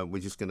 We're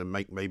just going to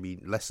make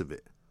maybe less of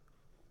it.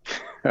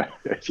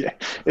 Yeah,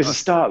 it's a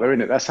start, though,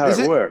 isn't it? That's how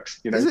it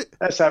works. You know,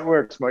 that's how it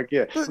works, Mike.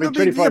 Yeah, but,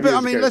 25 years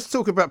ago. Let's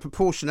talk about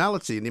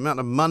proportionality and the amount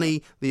of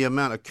money, the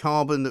amount of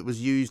carbon that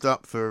was used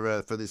up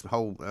for this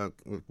whole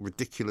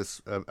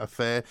ridiculous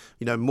affair.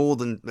 You know, more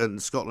than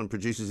Scotland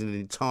produces in an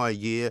entire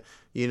year.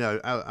 You know,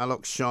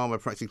 Alok Sharma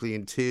practically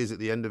in tears at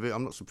the end of it.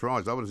 I'm not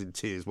surprised. I was in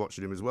tears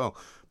watching him as well,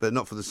 but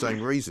not for the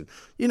same reason.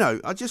 You know,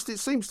 it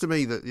seems to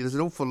me that there's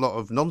an awful lot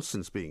of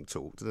nonsense being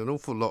talked and an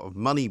awful lot of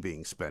money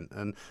being spent.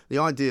 And the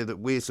idea that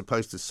we're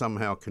supposed to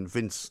somehow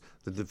convince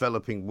the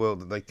developing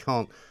world that they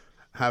can't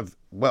have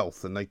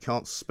wealth and they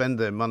can't spend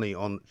their money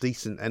on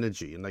decent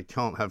energy and they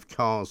can't have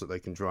cars that they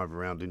can drive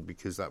around in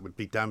because that would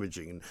be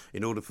damaging. And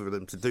in order for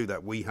them to do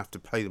that, we have to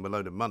pay them a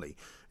load of money.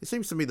 It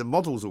seems to me the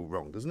model's all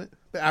wrong, doesn't it?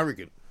 A bit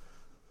arrogant.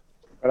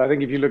 But I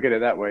think if you look at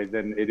it that way,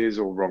 then it is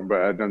all wrong.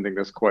 But I don't think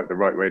that's quite the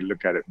right way to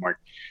look at it, Mike.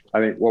 I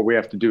think what we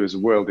have to do as a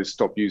world is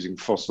stop using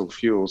fossil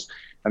fuels.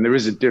 And there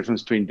is a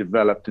difference between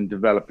developed and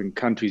developing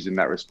countries in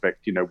that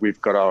respect. You know, we've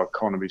got our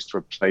economies to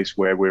a place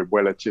where we're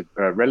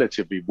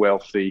relatively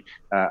wealthy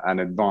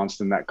and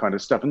advanced and that kind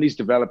of stuff. And these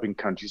developing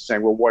countries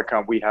saying, well, why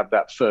can't we have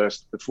that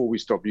first before we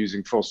stop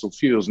using fossil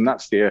fuels? And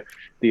that's the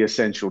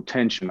essential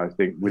tension, I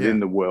think, within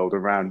the world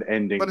around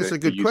ending but it's a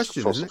good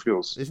question, fossil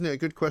fuels. Isn't it a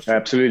good question?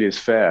 Absolutely, it's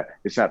fair.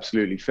 It's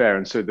absolutely fair.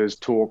 And so there's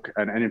talk,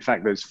 and in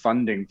fact, there's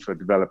funding for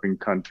developing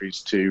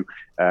countries to,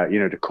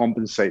 to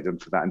compensate them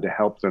for that and to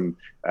help them.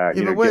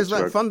 But where's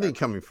that funding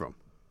coming from?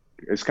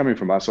 It's coming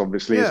from us,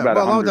 obviously. Yeah, it's about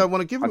I don't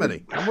want to give them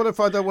any. And what if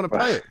I don't want to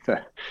pay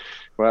it?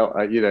 Well,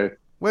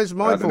 where's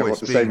my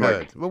voice being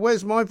heard? Well,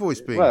 where's my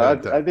voice being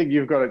heard? I think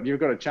you've got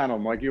a channel,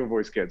 Mike. Your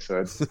voice gets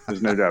heard.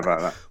 There's no doubt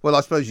about that. Well,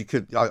 I suppose you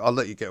could. I'll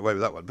let you get away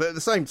with that one. But at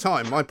the same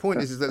time, my point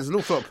is that there's an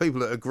awful lot of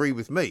people that agree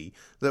with me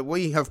that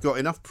we have got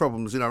enough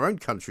problems in our own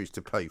countries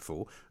to pay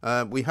for.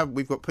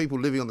 We've got people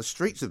living on the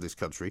streets of this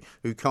country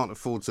who can't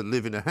afford to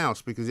live in a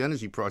house because the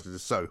energy prices are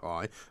so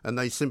high, and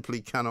they simply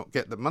cannot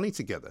get the money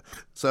together.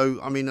 So,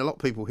 I mean, a lot of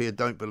people here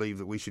don't believe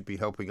that we should be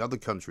helping other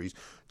countries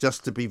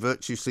just to be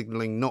virtue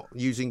signalling not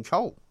using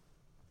coal.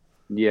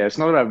 Yeah, it's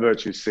not about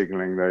virtue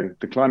signaling, though.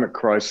 The climate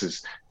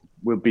crisis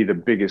will be the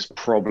biggest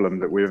problem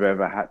that we've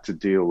ever had to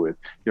deal with.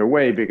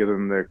 Way bigger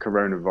than the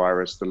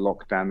coronavirus, the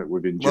lockdown that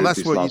we've endured Well,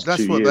 these last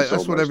 2 years.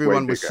 That's what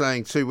everyone was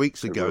saying 2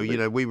 weeks ago.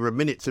 We were a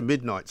minute to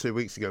midnight 2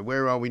 weeks ago.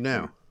 Where are we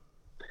now?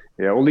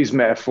 Yeah, all these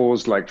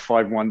metaphors like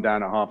 5-1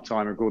 down at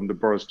half-time, according to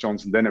Boris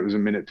Johnson, then it was a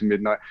minute to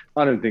midnight.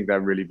 I don't think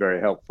they're really very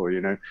helpful,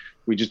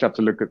 We just have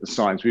to look at the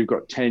science. We've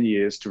got 10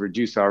 years to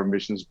reduce our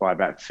emissions by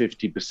about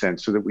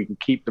 50% so that we can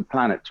keep the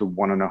planet to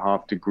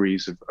 1.5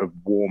 degrees of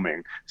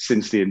warming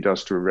since the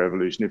Industrial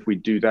Revolution. If we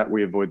do that,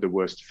 we avoid the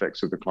worst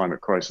effects of the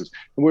climate crisis.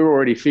 And we're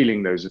already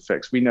feeling those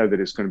effects. We know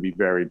that it's going to be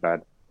very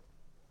bad.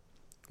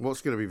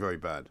 What's going to be very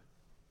bad?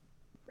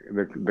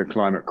 The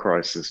climate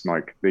crisis,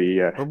 Mike.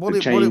 The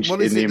change in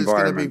the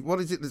environment. What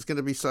is it that's going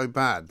to be so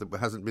bad that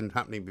hasn't been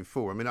happening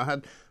before? I mean, I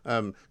had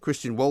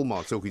Christian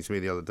Wolmar talking to me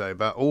the other day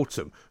about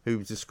autumn, who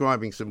was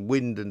describing some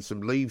wind and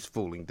some leaves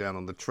falling down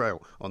on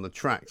the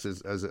tracks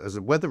as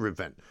a weather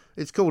event.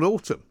 It's called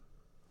autumn,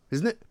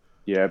 isn't it?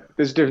 Yeah,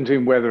 there's a difference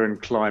between weather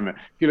and climate.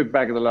 If you look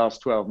back at the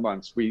last 12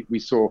 months, we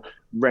saw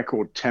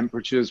record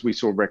temperatures, we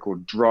saw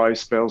record dry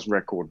spells,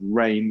 record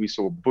rain, we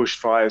saw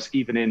bushfires,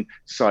 even in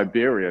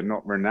Siberia,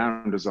 not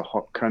renowned as a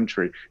hot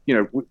country.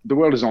 The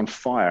world is on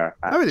fire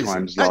at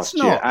times last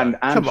year and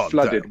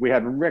flooded. We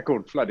had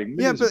record flooding.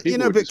 Yeah, but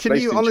can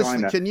you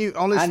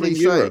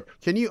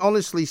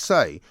honestly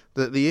say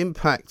that the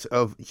impact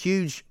of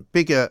huge,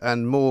 bigger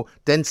and more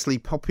densely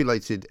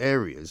populated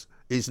areas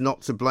is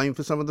not to blame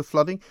for some of the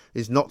flooding,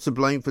 is not to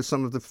blame for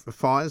some of the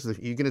fires?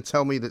 You're going to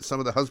tell me that some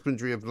of the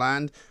husbandry of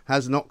land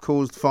has not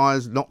caused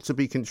fires not to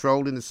be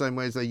controlled in the same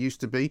way as they used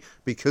to be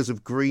because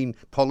of green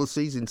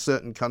policies in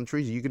certain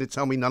countries? Are you going to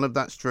tell me none of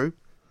that's true?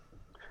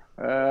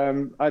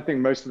 I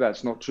think most of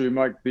that's not true,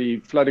 Mike. The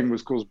flooding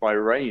was caused by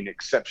rain,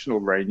 exceptional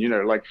rain.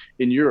 Like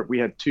in Europe, we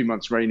had 2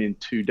 months rain in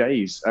 2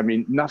 days. I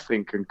mean,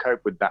 nothing can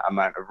cope with that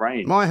amount of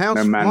rain. My house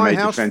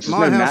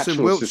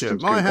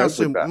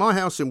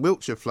in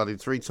Wiltshire flooded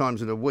 3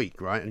 times in a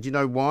week, right? And do you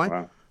know why?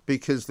 Wow.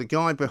 Because the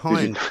guy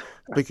behind,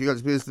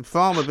 because the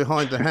farmer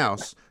behind the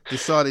house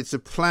decided to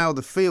plough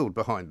the field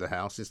behind the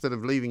house instead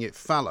of leaving it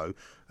fallow,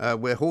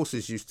 where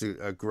horses used to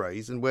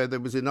graze and where there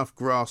was enough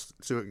grass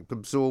to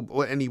absorb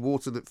any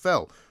water that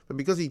fell. But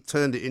because he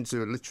turned it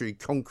into a literally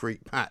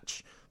concrete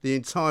patch, the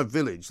entire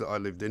village that I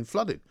lived in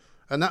flooded.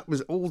 And that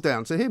was all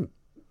down to him.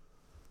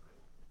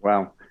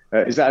 Wow.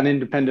 Is that an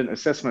independent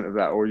assessment of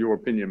that or your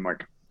opinion,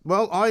 Mike?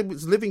 Well, I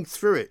was living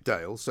through it,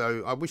 Dale,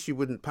 so I wish you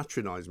wouldn't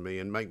patronise me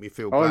and make me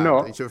feel bad. No.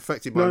 It's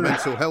affected my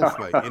mental health,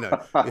 mate. You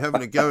know, you're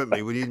having a go at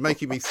me when you're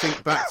making me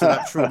think back to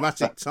that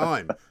traumatic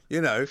time.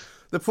 You know,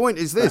 the point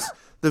is this.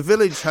 The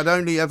village had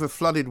only ever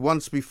flooded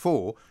once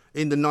before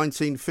in the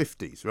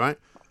 1950s, right?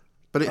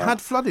 But it had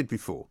flooded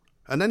before.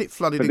 And then it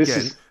flooded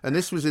again, and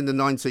this was in the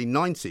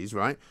 1990s,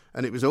 right?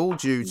 And it was all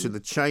due to the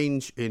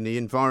change in the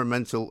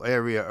environmental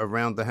area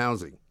around the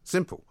housing.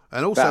 Simple.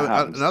 And also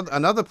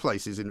another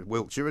places in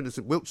Wiltshire, and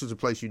Wiltshire's a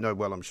place you know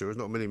well, I'm sure, it's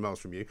not a million miles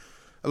from you,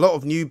 a lot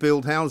of new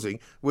build housing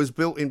was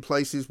built in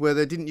places where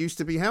there didn't used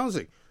to be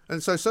housing.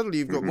 And so suddenly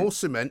you've got more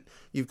cement,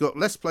 you've got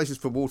less places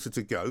for water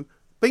to go.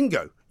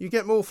 Bingo, you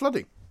get more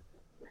flooding.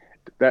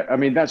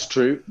 That's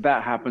true.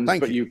 That happens.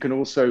 You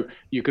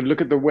can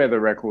look at the weather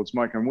records,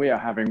 Mike, and we are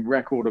having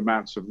record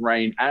amounts of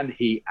rain and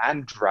heat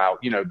and drought.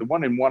 You know, the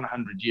 1 in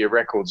 100 year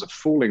records are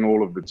falling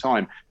all of the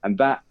time. And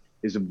that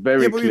is a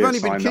very clear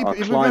sign that our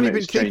climate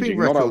is changing,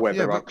 not our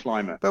weather, our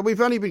climate. But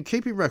we've only been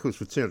keeping records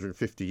for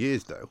 250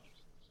 years, Dale.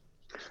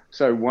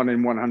 So 1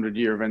 in 100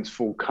 year events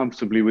fall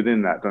comfortably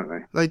within that, don't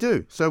they? They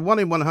do. So 1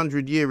 in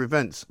 100 year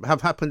events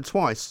have happened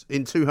twice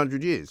in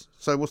 200 years.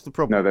 So what's the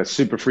problem? No, they're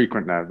super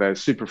frequent now. They're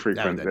super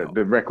frequent. No,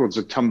 the records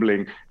are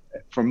tumbling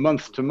from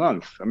month to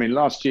month. I mean,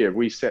 last year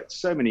we set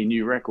so many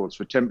new records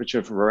for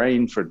temperature, for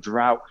rain, for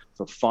drought,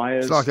 for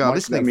fires. It's like our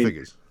listening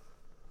figures.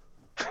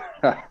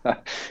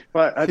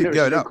 Well, I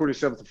don't call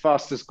yourself the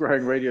fastest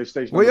growing radio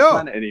station on the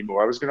planet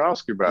anymore. I was going to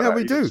ask you about that. Yeah,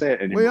 we do. Say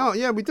it anymore. We are.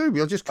 Yeah, we do.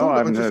 I just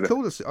called it.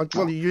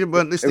 Well, you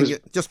weren't listening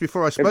just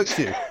before I spoke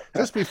to you.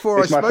 Just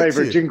before I spoke to you. It's my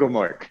favourite jingle,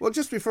 Mike. Well,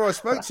 just before I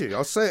spoke to you.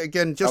 I'll say it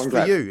again just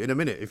for you in a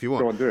minute if you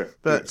want. Go on, do it.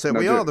 But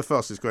we are the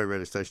fastest growing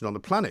radio station on the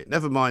planet.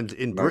 Never mind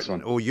in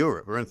Britain or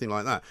Europe or anything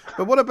like that.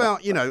 But what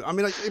about,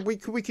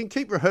 we can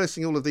keep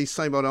rehearsing all of these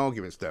same old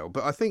arguments, Dale,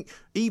 but I think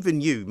even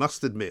you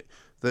must admit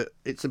that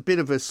it's a bit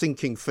of a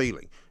sinking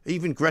feeling.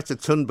 Even Greta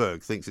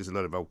Thunberg thinks it's a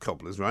load of old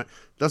cobblers, right?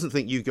 Doesn't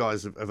think you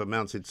guys have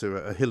amounted to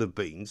a hill of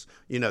beans.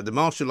 You know, the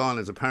Marshall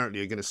Islands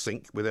apparently are going to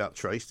sink without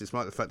trace,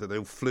 despite the fact that they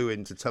all flew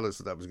in to tell us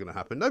that was going to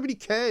happen. Nobody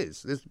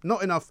cares. There's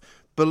not enough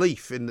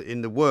belief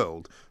in the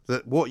world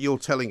that what you're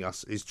telling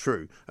us is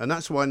true. And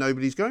that's why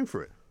nobody's going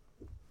for it.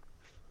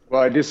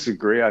 Well, I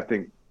disagree. I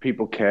think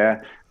people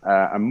care.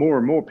 And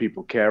more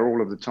people care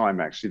all of the time,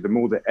 actually. The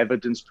more the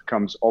evidence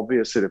becomes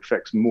obvious, it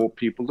affects more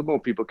people. The more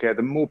people care,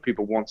 the more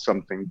people want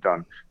something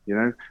done, you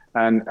know?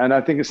 And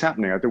I think it's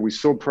happening. I think we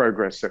saw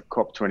progress at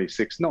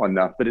COP26. Not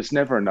enough, but it's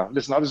never enough.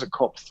 Listen, I was at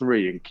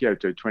COP3 in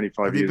Kyoto 25 years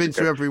ago. Have you been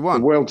to every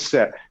one? The world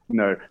set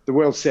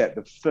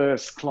the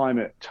first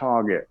climate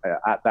target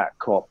at that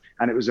COP,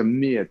 and it was a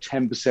mere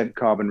 10%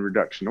 carbon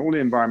reduction. All the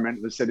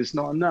environmentalists said it's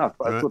not enough.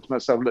 But I thought to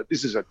myself, look,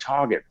 this is a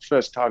target,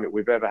 first target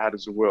we've ever had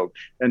as a world.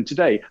 And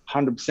today,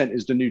 100%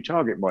 is the new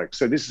target, Mike.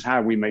 So this is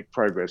how we make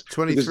progress.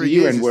 23 because the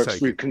years UN works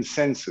through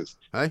consensus.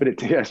 Hey?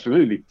 But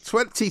absolutely.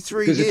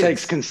 23 because years. It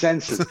takes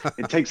consensus.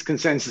 It takes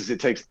consensus. It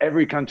takes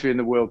every country in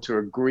the world to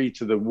agree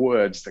to the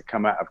words that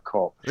come out of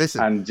COP.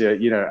 Listen, and,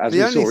 as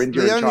we saw,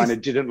 India and China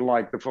didn't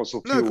like the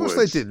fossil fuel No, of course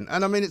words. they didn't.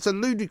 And I mean, it's a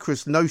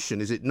ludicrous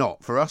notion, is it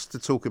not, for us to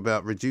talk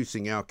about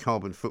reducing our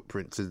carbon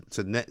footprint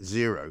to net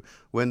zero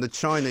when the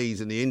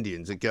Chinese and the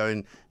Indians are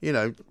going,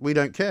 we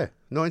don't care,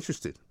 not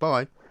interested,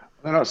 bye.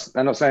 They're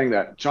not saying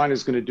that.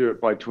 China's going to do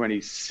it by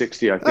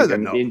 2060, I think,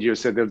 and not. India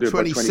said they'll do it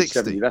by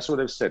 2070. That's what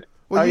they've said.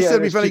 Well, you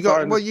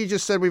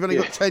just said we've only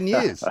got 10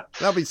 years.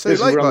 That'll be too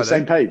late. We're on the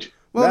same page.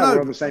 Well,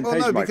 we're on the same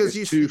page, Mike. Because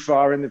it's too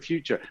far in the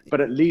future.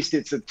 But at least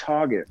it's a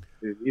target.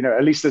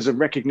 At least there's a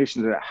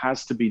recognition that it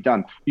has to be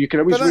done. You can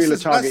always reel a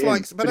target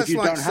but if you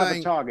don't have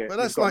a target, but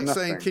that's like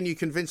saying, can you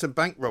convince a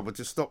bank robber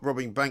to stop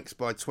robbing banks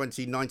by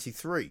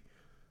 2093?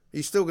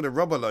 He's still going to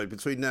rob a load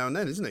between now and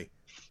then, isn't he?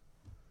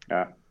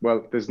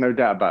 Well, there's no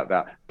doubt about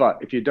that. But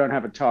if you don't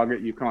have a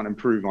target, you can't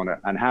improve on it.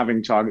 And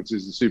having targets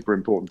is a super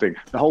important thing.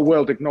 The whole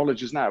world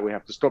acknowledges now we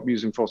have to stop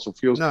using fossil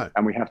fuels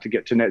and we have to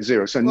get to net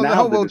zero. So now the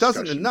whole world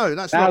doesn't. No,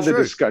 that's not true. Now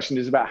the discussion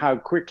is about how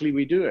quickly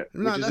we do it.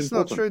 No, that's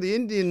not true. The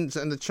Indians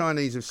and the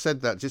Chinese have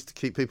said that just to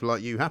keep people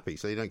like you happy,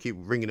 so you don't keep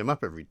ringing them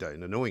up every day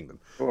and annoying them.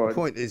 Well, the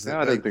point is that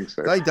I don't think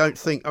so. They don't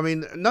think. I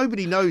mean,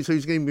 nobody knows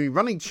who's going to be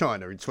running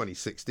China in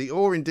 2060,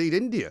 or indeed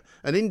India.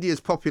 And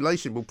India's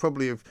population will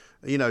probably have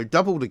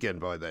doubled again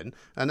by then,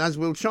 and as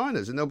will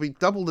China's, and there'll be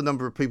double the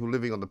number of people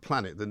living on the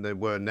planet than there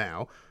were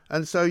now.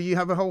 And so you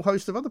have a whole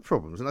host of other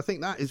problems. And I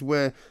think that is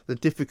where the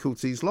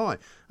difficulties lie.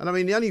 And I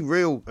mean, the only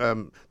real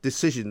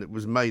decision that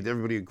was made, that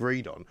everybody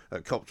agreed on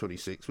at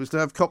COP26, was to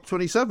have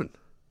COP27.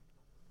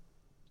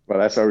 Well,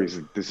 that's always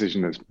a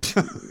decision that's,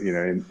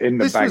 in the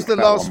this bank. This was the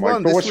last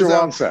one. But what's your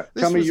answer?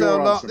 Tell me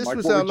your answer, Mike. This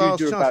was what our would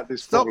you do last about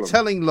this problem? Stop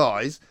telling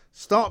lies.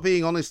 Start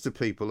being honest to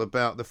people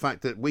about the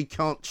fact that we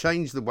can't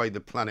change the way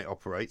the planet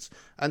operates,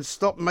 and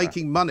stop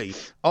making money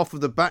off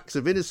of the backs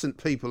of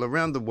innocent people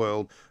around the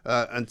world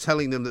and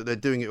telling them that they're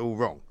doing it all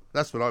wrong.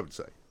 That's what I would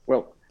say.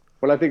 Well,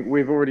 I think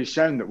we've already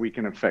shown that we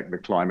can affect the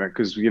climate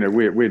because,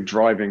 we're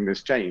driving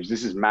this change.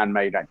 This is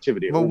man-made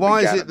activity. Well,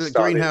 why is it that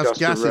greenhouse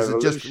gases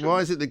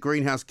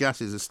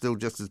are still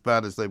just as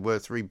bad as they were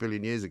 3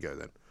 billion years ago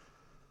then?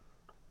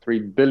 3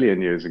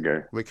 billion years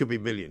ago. Well, it could be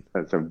million.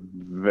 That's a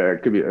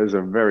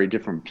very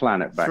different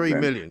planet back 3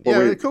 then. million.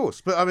 Well, Yeah, of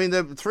course. But I mean,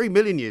 3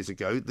 million years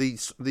ago,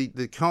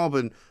 the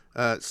carbon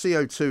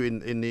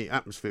CO2 in the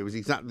atmosphere was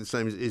exactly the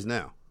same as it is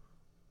now.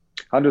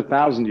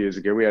 100,000 years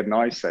ago, we had an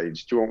ice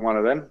age. Do you want one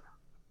of them?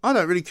 I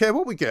don't really care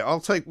what we get. I'll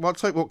take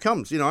what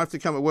comes. I have to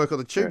come and work on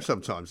the tube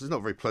sometimes. It's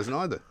not very pleasant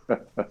either.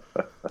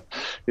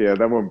 Yeah,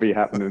 that won't be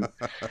happening.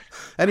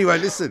 Anyway,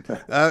 listen,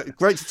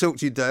 great to talk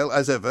to you, Dale,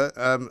 as ever.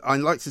 I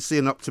like to see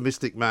an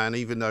optimistic man,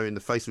 even though in the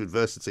face of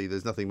adversity,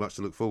 there's nothing much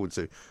to look forward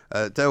to.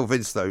 Dale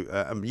Vince, though,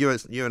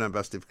 UN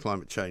Ambassador for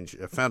Climate Change,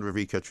 founder of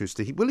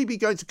Ecotricity. Will he be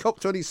going to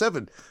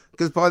COP27?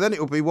 Because by then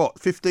it will be,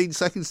 15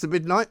 seconds to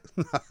midnight?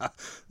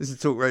 This is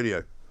Talk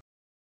Radio.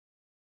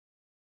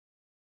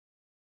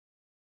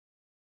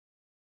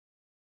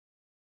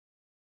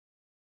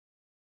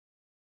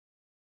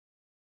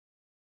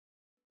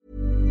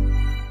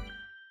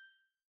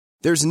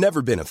 There's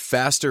never been a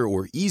faster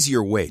or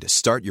easier way to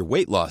start your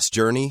weight loss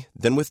journey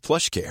than with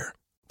PlushCare.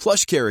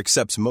 PlushCare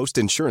accepts most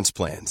insurance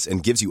plans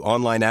and gives you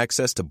online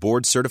access to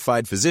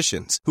board-certified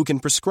physicians who can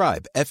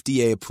prescribe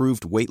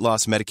FDA-approved weight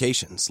loss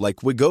medications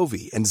like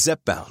Wegovy and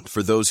Zepbound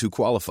for those who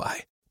qualify.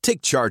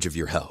 Take charge of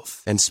your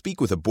health and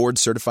speak with a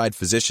board-certified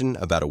physician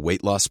about a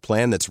weight loss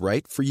plan that's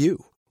right for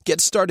you.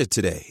 Get started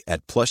today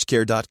at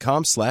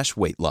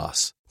plushcare.com/weight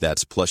loss.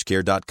 That's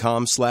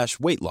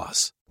plushcare.com/weight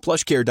loss.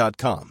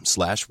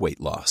 plushcare.com/weight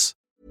loss.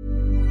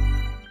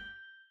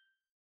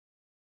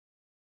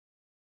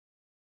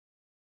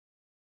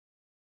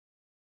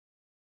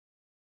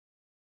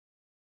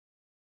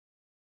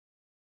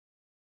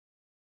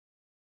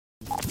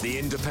 The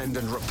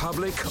Independent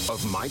Republic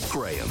of Mike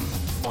Graham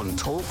on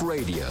Talk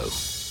Radio.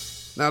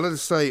 Now, let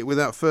us say,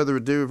 without further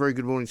ado, a very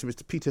good morning to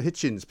Mr. Peter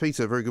Hitchens.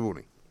 Peter, very good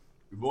morning.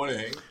 Good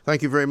morning.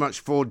 Thank you very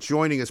much for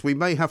joining us. We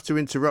may have to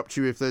interrupt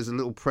you if there's a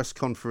little press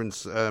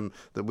conference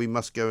that we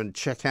must go and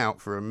check out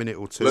for a minute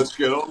or two. Let's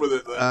get on with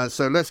it then.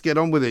 So let's get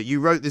on with it.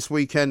 You wrote this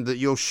weekend that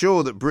you're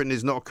sure that Britain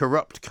is not a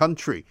corrupt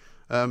country.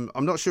 I'm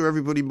not sure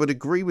everybody would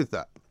agree with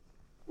that.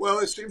 Well,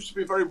 it seems to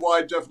be a very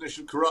wide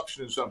definition of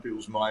corruption in some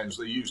people's minds.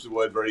 They use the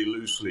word very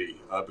loosely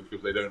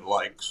because they don't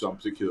like some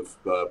particular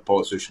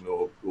politician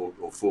or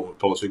form of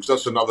politics.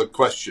 That's another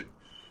question.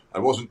 I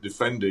wasn't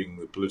defending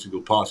the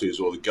political parties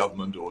or the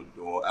government or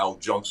Al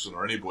Johnson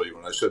or anybody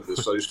when I said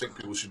this. I just think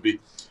people should be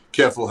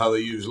careful how they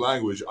use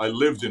language. I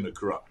lived in a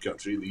corrupt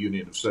country, the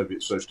Union of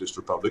Soviet Socialist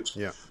Republics.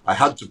 Yeah. I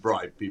had to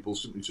bribe people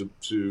simply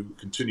to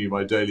continue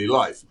my daily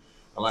life.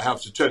 And I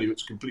have to tell you,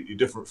 it's completely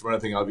different from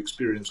anything I've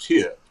experienced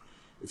here.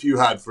 If you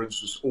had, for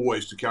instance,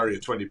 always to carry a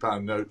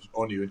 £20 note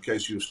on you in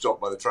case you were stopped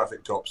by the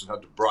traffic cops and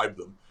had to bribe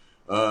them,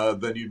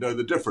 then you'd know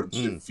the difference.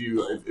 If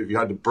you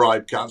had to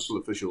bribe council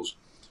officials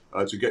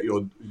to get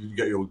your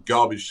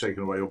garbage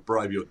taken away, or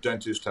bribe your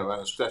dentist to have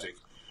anaesthetic,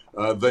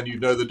 then you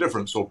know the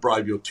difference, or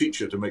bribe your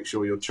teacher to make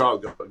sure your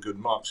child got good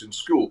marks in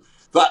school.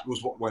 That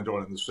was what went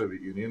on in the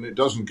Soviet Union. It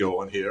doesn't go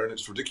on here, and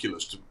it's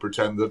ridiculous to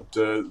pretend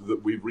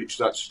that we've reached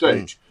that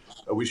stage.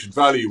 We should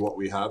value what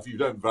we have. You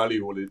don't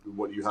value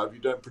what you have, you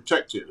don't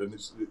protect it. And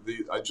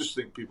I just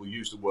think people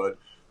use the word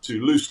too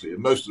loosely.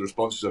 And most of the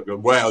responses I've got,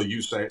 well,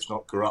 you say it's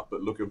not corrupt,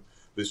 but look at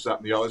this, that,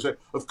 and the other. I say,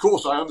 of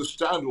course, I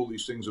understand all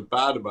these things are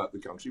bad about the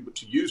country, but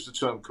to use the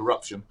term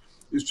corruption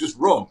is just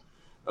wrong.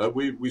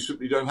 We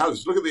simply don't have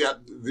this. Look at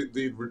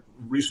the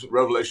recent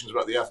revelations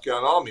about the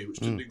Afghan army, which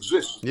didn't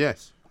exist.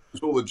 Yes.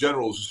 All the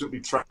generals have simply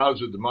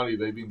trousered the money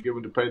they've been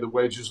given to pay the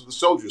wages of the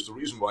soldiers. The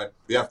reason why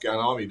the Afghan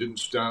army didn't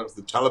stand up for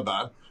the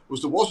Taliban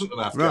was there wasn't an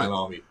Afghan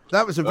army.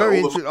 That was a very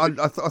interesting.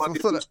 I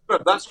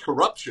thought that's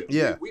corruption.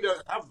 Yeah, we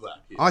don't have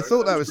that here. I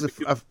thought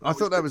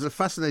that was a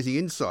fascinating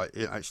insight,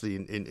 actually,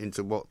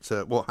 into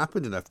what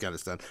happened in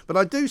Afghanistan. But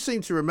I do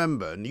seem to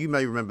remember, and you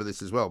may remember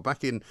this as well,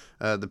 back in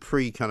the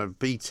pre kind of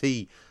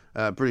BT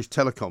British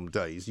Telecom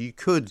days, you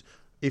could,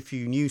 if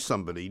you knew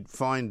somebody,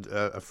 find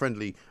a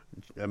friendly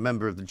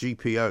member of the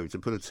GPO to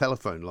put a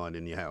telephone line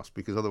in your house,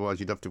 because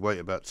otherwise you'd have to wait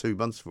about 2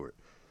 months for it.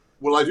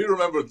 Well, I do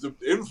remember the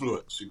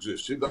influence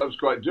existed. That was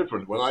quite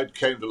different. When I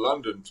came to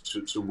London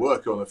to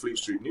work on a Fleet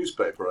Street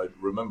newspaper, I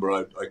remember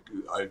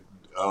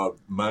our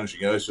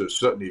managing editor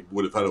certainly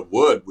would have had a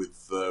word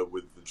with the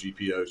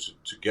GPO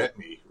to get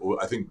me,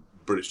 or I think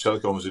British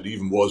Telecom, as it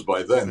even was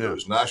by then, it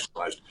was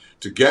nationalised,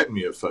 to get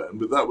me a phone.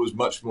 But that was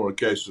much more a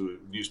case of a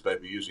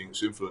newspaper using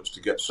its influence to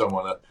get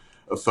someone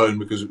a phone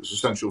because it was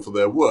essential for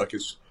their work.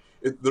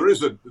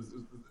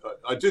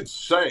 I did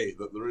say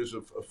that there is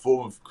a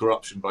form of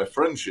corruption by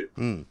friendship.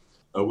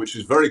 Which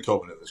is very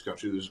common in this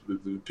country. There's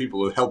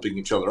people are helping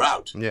each other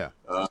out. Yeah,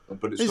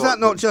 but is that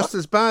not just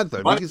as bad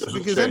though? But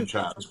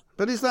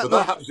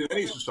that happens in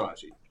any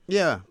society.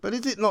 Yeah, but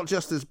is it not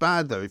just as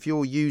bad though if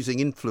you're using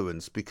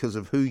influence because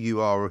of who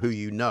you are or who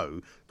you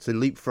know to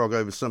leapfrog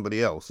over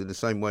somebody else in the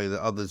same way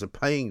that others are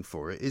paying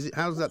for it?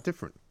 How's that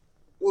different?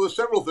 Well, there's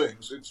several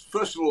things.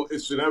 First of all,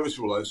 it's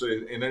inevitable, I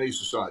say, in any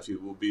society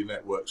there will be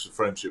networks of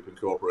friendship and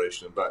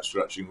cooperation and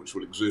backstretching which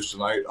will exist,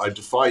 and I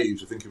defy you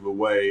to think of a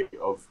way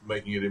of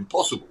making it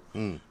impossible.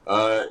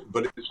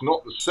 But it's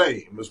not the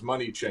same as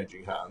money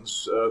changing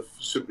hands,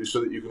 simply so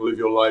that you can live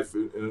your life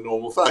in a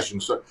normal fashion.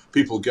 So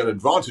people get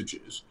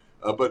advantages,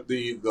 but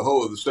the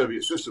whole of the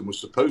Soviet system was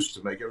supposed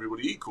to make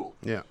everybody equal.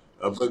 Yeah.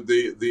 But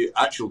the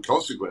actual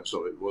consequence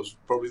of it was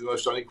probably the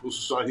most unequal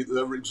society that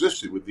ever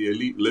existed, with the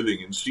elite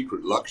living in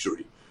secret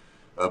luxury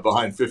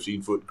behind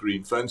 15-foot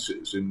green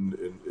fences in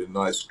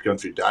nice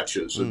country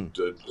dachas and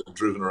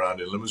driven around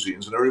in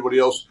limousines, and everybody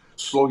else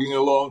slogging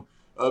along,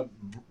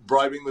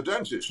 bribing the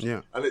dentist.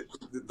 Yeah. And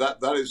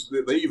that is,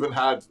 they even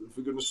had,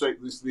 for goodness sake,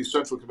 the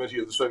Central Committee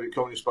of the Soviet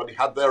Communist Party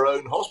had their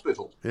own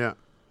hospital. Yeah.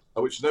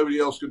 Which nobody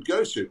else could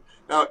go to.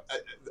 Now,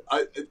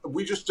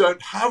 we just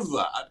don't have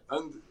that,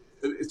 and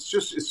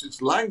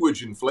it's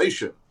language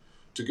inflation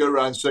to go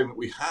around saying that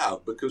we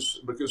have because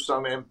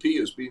some MP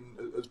has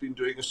been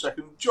doing a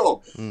second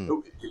job.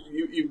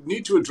 You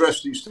need to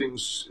address these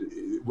things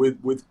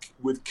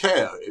with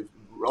care,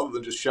 rather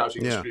than just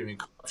shouting and screaming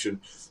corruption.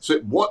 So,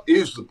 what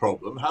is the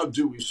problem? How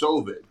do we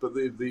solve it? But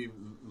the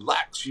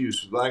lax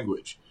use of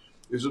language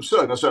is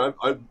absurd. I said,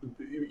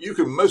 you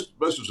can most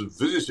of us have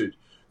visited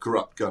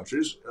corrupt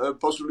countries,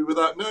 possibly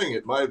without knowing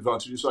it. My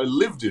advantage is I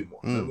lived in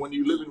one, and when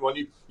you live in one,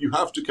 you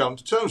have to come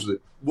to terms with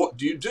it. What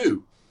do you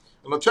do?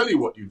 And I'll tell you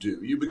what you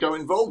do. You become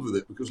involved with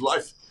it, because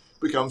life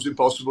becomes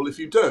impossible if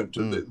you don't.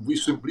 And we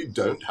simply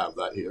don't have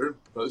that here.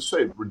 Let's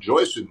say,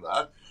 rejoice in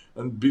that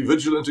and be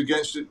vigilant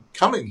against it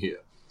coming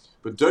here.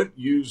 But don't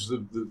use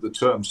the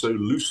term so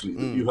loosely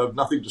that you have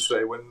nothing to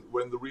say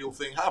when the real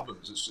thing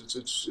happens.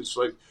 It's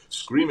like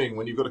screaming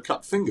when you've got a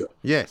cut finger.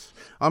 Yes.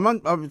 I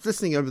was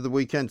listening over the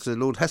weekend to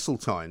Lord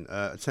Heseltine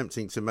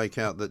attempting to make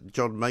out that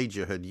John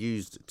Major had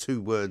used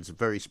two words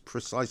very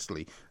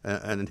precisely,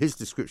 and his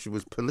description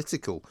was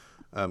political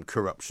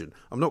corruption.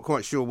 I'm not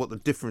quite sure what the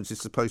difference is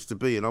supposed to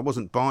be, and I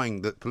wasn't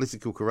buying that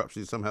political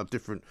corruption is somehow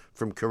different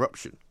from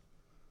corruption.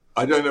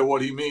 I don't know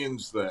what he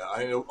means there.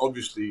 I know,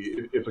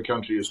 obviously, if a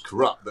country is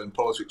corrupt, then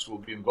politics will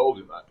be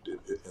involved in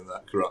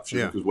that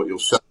corruption, because what you're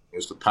selling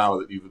is the power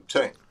that you've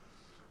obtained.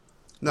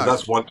 No,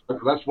 that's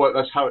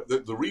how.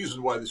 The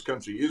reason why this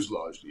country is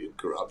largely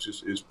incorrupt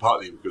is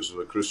partly because of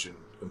a Christian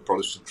and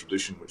Protestant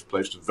tradition which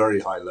placed a very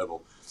high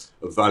level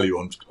of value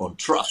on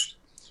trust,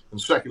 and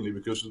secondly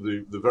because of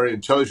the very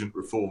intelligent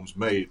reforms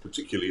made,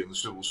 particularly in the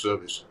civil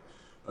service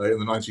in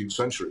the 19th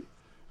century.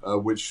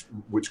 Which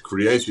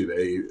created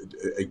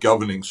a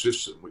governing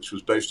system which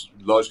was based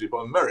largely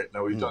upon merit.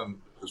 Now, we've done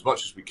as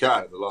much as we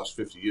can in the last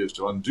 50 years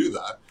to undo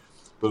that,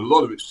 but a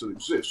lot of it still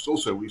exists.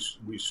 Also, we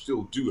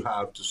still do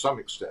have, to some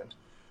extent,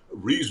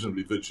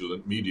 reasonably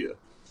vigilant media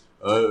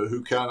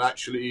who can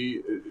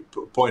actually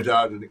point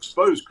out and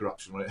expose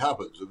corruption when it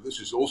happens. And this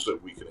is also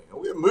weakening.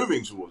 And we're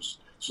moving towards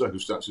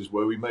circumstances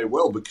where we may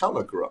well become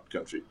a corrupt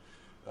country.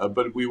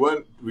 But we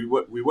won't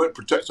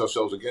protect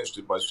ourselves against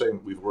it by saying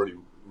that we've already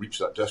reached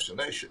that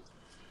destination.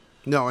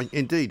 No,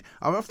 indeed.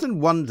 I've often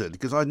wondered,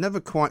 because I never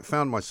quite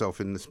found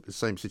myself in the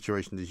same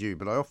situation as you,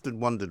 but I often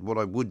wondered what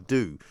I would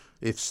do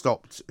if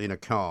stopped in a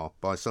car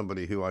by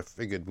somebody who I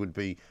figured would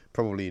be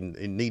probably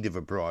in need of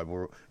a bribe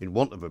or in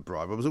want of a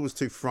bribe. I was always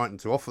too frightened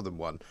to offer them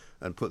one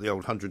and put the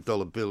old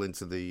 $100 bill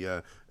into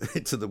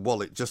the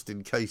wallet just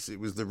in case it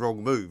was the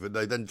wrong move, and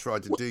they then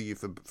tried to do you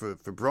for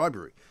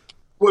bribery.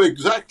 Well,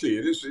 exactly.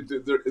 It is.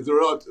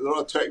 There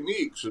are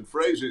techniques and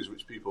phrases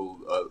which people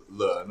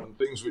learn, and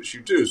things which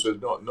you do, so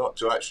not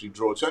to actually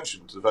draw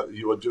attention to the fact that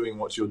you are doing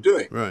what you're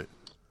doing. Right.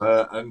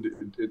 And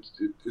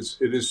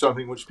it is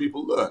something which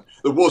people learn.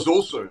 There was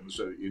also in the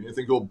Soviet Union a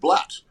thing called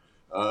blat.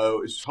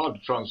 It's hard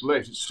to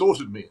translate. It sort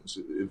of means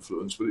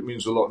influence, but it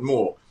means a lot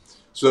more.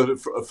 So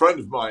a friend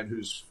of mine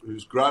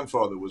whose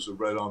grandfather was a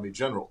Red Army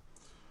general.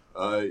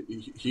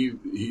 He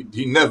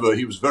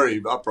was very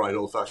upright,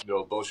 old-fashioned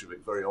old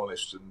Bolshevik, very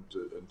honest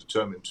and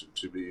determined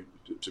to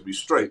be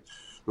straight.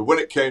 But when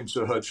it came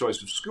to her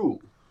choice of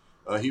school,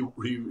 he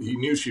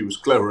knew she was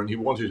clever, and he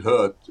wanted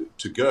her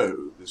to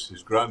go,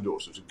 his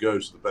granddaughter, to go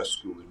to the best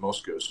school in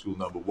Moscow, school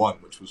number 1,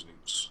 which was an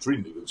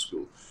extremely good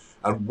school.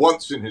 And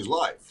once in his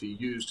life, he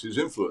used his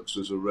influence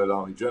as a Red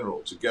Army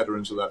general to get her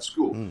into that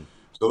school.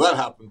 So that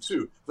happened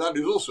too. That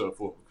is also a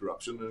form of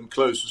corruption, and in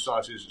closed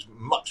societies is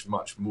much,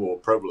 much more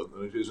prevalent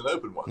than it is in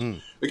open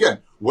ones. Again,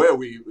 where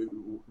we've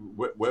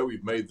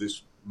made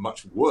this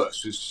much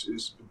worse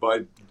is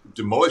by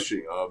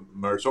demolishing our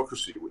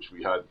meritocracy, which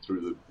we had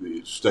through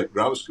the state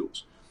grammar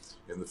schools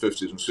in the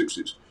 50s and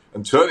 60s,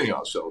 and turning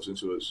ourselves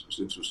into a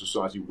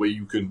society where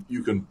you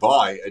can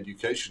buy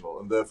educational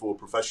and therefore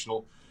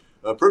professional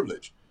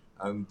privilege,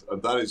 and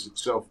that is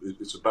itself,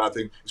 it's a bad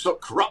thing. It's not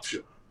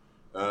corruption.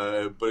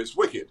 But it's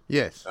wicked.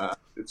 Yes.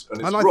 It's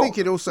I wrong. Think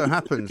it also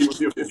happens.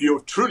 If you're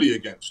truly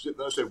against it,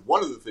 then I say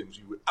one of the things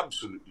you would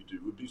absolutely do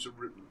would be to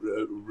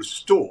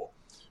restore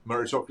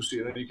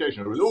meritocracy in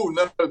education. Oh,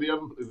 no,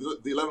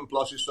 the 11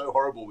 plus is so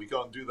horrible, we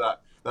can't do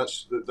that.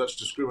 That's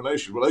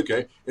discrimination. Well,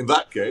 okay, in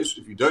that case,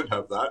 if you don't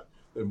have that,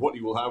 then what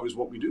you will have is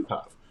what we do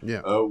have,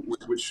 yeah.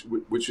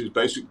 Which is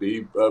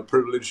basically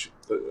privilege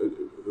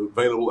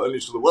available only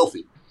to the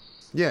wealthy.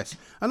 Yes,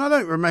 and I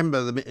don't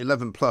remember the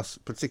 11 plus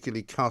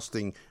particularly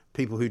casting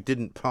people who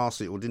didn't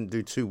pass it or didn't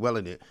do too well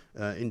in it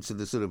into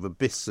the sort of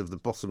abyss of the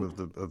bottom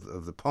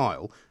of the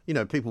pile. You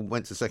know, people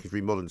went to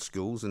secondary modern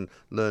schools and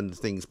learned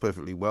things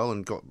perfectly well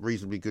and got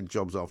reasonably good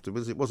jobs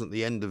afterwards. It wasn't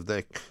the end of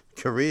their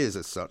careers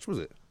as such, was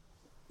it?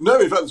 No,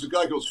 in fact, there's a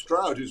guy called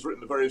Stroud who's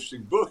written a very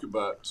interesting book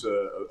about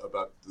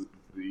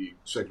the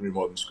secondary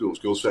modern schools,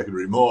 called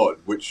Secondary Mod,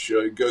 which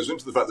goes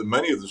into the fact that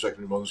many of the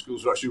secondary modern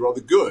schools are actually rather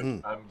good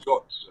and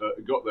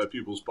got their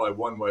pupils by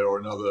one way or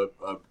another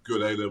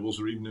good A-levels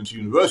or even into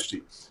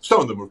university. Some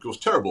of them were, of course,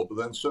 terrible, but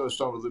then so are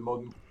some of the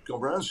modern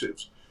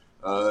comprehensives,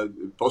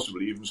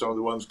 possibly even some of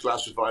the ones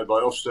classified by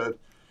Ofsted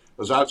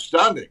as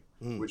outstanding,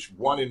 which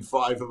 1 in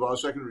 5 of our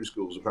secondary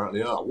schools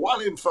apparently are.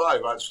 1 in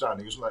 5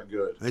 outstanding, isn't that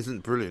good?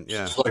 Isn't brilliant,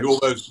 yeah. It's like all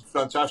those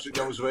fantastic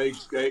numbers of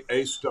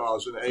A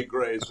stars and A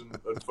grades and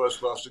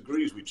first-class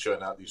degrees we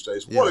churn out these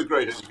days. What a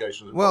great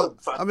education. Well,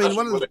 I mean,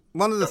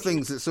 one of the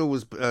things that's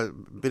always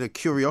been a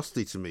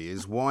curiosity to me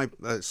is why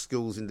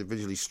schools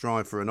individually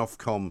strive for an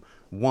Ofcom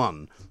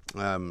 1,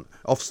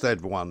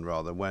 Ofsted 1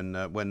 rather,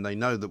 when they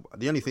know that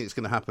the only thing that's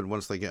going to happen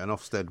once they get an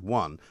Ofsted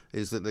 1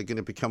 is that they're going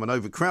to become an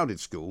overcrowded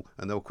school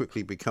and they'll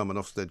quickly become an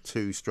Ofsted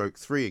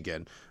 2/3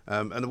 again.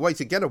 And the way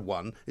to get a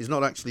 1 is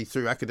not actually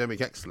through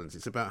academic excellence.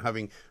 It's about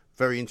having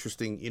very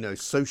interesting,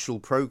 social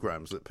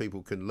programs that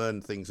people can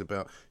learn things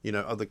about,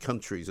 other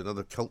countries and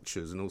other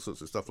cultures and all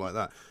sorts of stuff like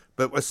that.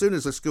 But as soon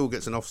as a school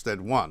gets an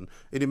Ofsted 1,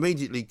 it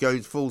immediately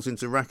falls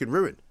into rack and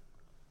ruin.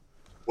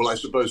 Well, I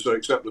suppose so,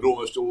 except that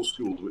almost all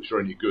schools which are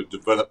any good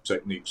develop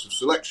techniques of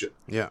selection.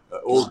 Yeah.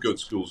 All good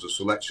schools are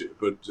selective,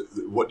 but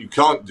what you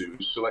can't do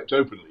is select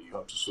openly. You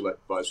have to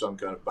select by some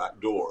kind of back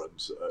door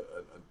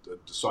and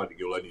deciding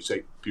you'll only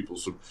take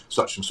pupils from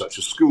such and such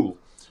a school,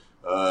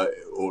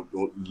 or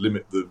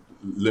limit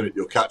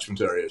your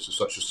catchment area to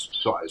such a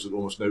size that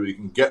almost nobody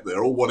can get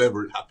there, or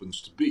whatever it happens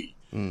to be.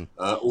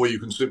 Or you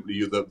can simply,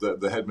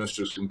 the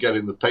headmistress can get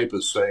in the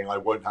papers saying, I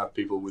won't have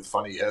people with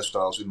funny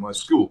hairstyles in my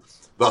school,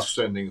 thus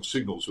sending a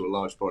signal to a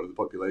large part of the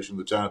population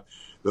of the town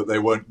that they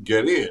won't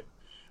get in.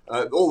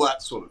 All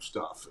that sort of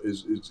stuff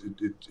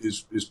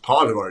is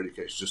part of our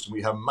education system.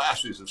 We have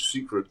masses of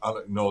secret,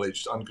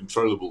 unacknowledged,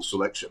 uncontrollable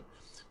selection.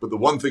 But the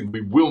one thing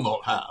we will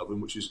not have,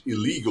 and which is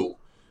illegal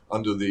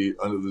under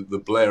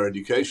the Blair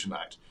Education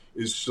Act,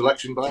 is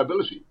selection by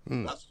ability.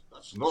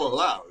 That's not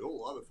allowed.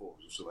 All other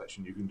forms of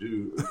selection you can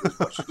do as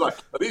much as you like.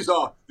 These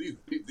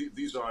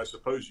are, I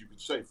suppose you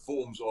could say,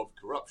 forms of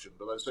corruption,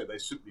 but I say they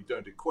simply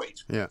don't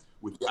equate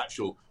with the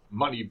actual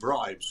money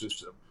bribe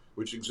system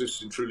which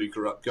exists in truly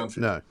corrupt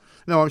countries.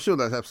 No, I'm sure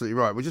that's absolutely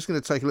right. We're just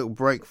going to take a little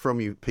break from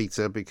you,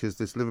 Peter, because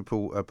this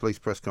Liverpool police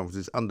press conference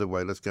is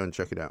underway. Let's go and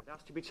check it out. It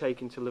has to be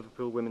taken to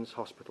Liverpool Women's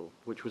Hospital,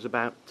 which was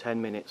about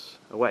 10 minutes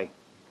away.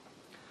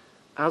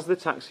 As the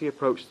taxi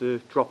approached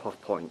the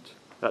drop-off point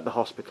at the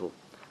hospital,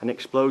 an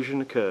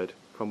explosion occurred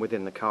from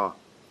within the car.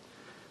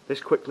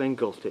 This quickly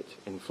engulfed it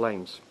in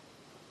flames.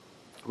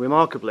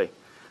 Remarkably,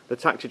 the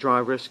taxi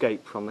driver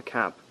escaped from the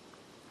cab.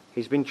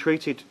 He's been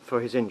treated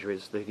for his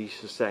injuries that he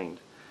sustained,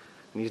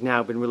 and he's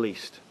now been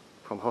released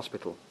from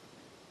hospital.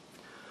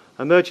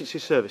 Emergency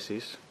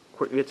services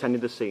quickly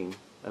attended the scene,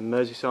 and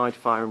Merseyside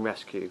Fire and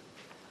Rescue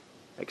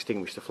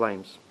extinguished the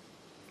flames.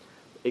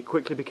 It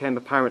quickly became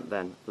apparent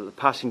then that the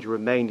passenger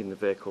remained in the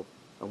vehicle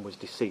and was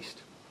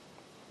deceased.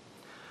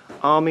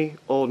 Army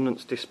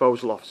Ordnance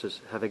Disposal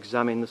officers have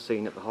examined the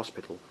scene at the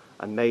hospital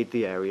and made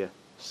the area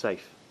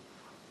safe.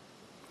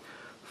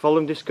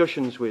 Following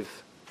discussions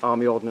with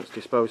Army Ordnance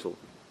Disposal,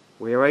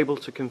 we are able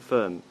to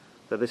confirm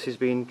that this is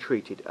being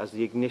treated as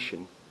the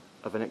ignition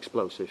of an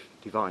explosive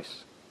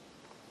device.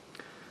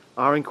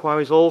 Our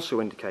inquiries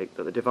also indicate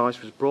that the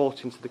device was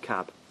brought into the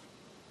cab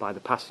by the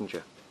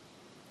passenger.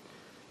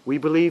 We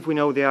believe we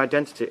know the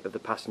identity of the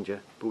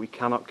passenger, but we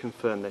cannot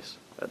confirm this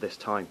at this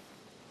time.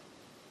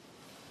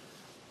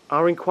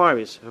 Our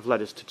inquiries have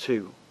led us to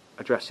 2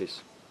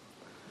 addresses.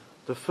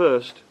 The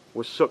first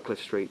was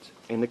Sutcliffe Street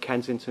in the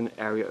Kensington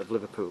area of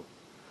Liverpool,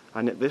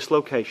 and at this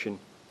location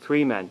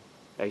 3 men,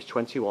 aged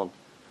 21,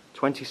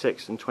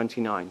 26 and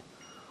 29,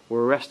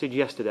 were arrested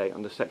yesterday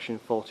under Section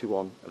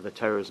 41 of the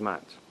Terrorism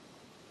Act.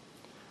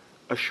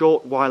 A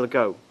short while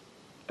ago,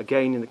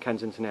 again in the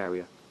Kensington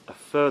area, a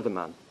further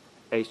man,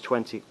 aged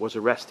 20, was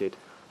arrested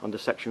under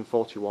Section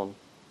 41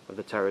 of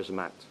the Terrorism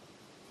Act.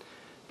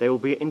 They will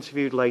be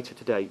interviewed later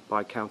today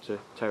by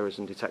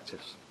counter-terrorism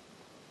detectives.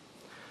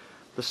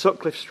 The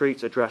Sutcliffe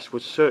Street address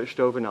was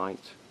searched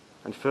overnight,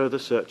 and further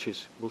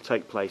searches will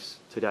take place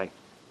today.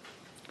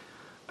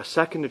 A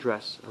second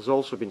address has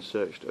also been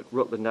searched at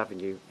Rutland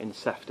Avenue in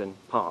Sefton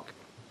Park.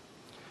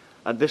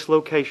 At this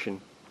location,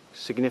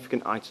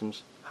 significant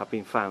items have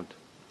been found.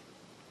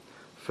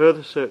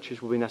 Further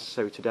searches will be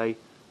necessary today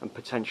and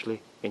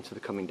potentially into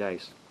the coming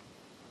days.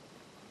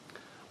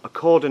 A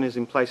cordon is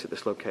in place at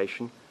this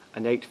location,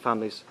 and 8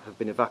 families have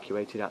been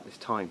evacuated at this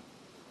time.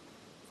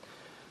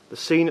 The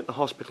scene at the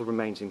hospital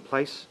remains in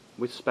place.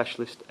 with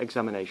specialist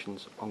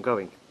examinations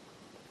ongoing.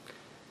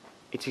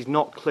 It is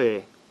not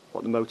clear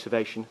what the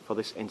motivation for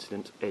this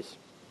incident is.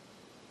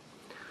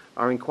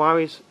 Our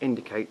inquiries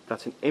indicate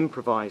that an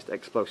improvised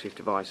explosive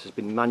device has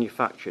been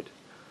manufactured,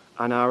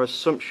 and our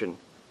assumption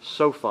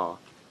so far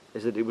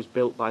is that it was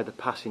built by the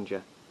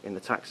passenger in the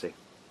taxi.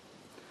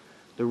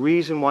 The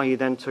reason why he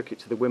then took it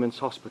to the women's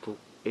hospital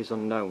is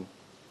unknown,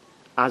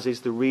 as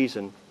is the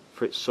reason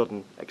for its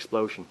sudden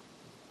explosion.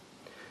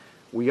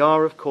 We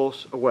are, of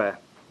course, aware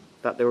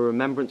that there were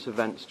remembrance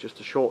events just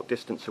a short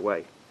distance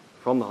away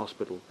from the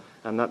hospital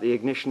and that the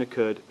ignition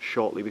occurred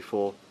shortly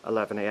before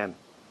 11 a.m.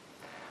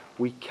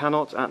 We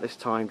cannot at this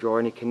time draw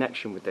any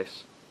connection with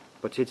this,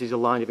 but it is a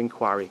line of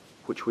inquiry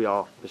which we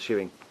are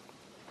pursuing.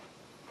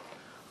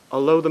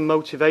 Although the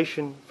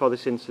motivation for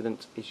this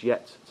incident is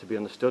yet to be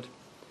understood,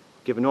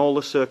 given all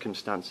the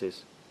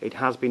circumstances, it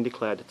has been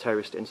declared a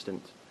terrorist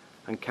incident,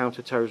 and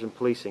counter-terrorism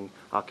policing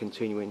are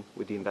continuing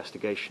with the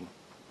investigation.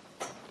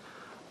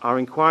 Our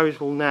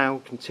inquiries will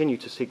now continue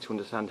to seek to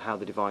understand how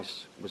the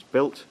device was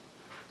built,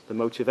 the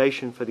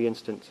motivation for the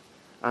incident,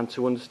 and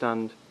to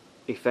understand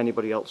if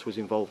anybody else was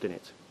involved in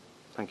it.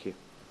 Thank you.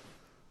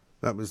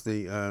 That was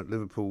the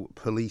Liverpool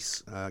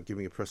police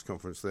giving a press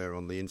conference there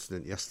on the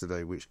incident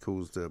yesterday, which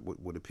caused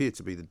what would appear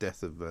to be the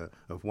death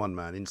of one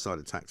man inside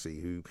a taxi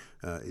who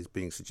is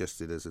being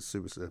suggested as a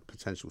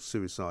potential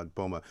suicide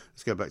bomber.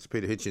 Let's go back to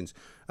Peter Hitchens.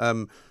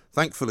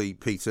 Thankfully,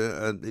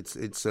 Peter,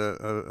 it's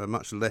a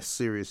much less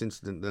serious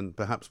incident than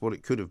perhaps what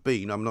it could have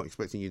been. I'm not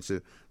expecting you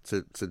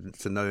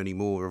to know any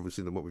more,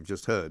 obviously, than what we've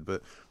just heard,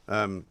 but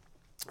a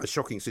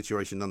shocking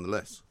situation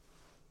nonetheless.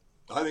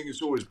 I think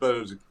it's always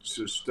better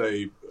to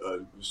stay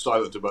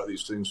silent about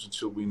these things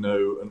until we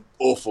know an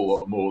awful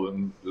lot more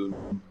than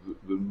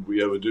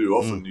we ever do.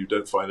 Often you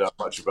don't find out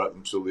much about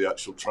them until the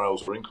actual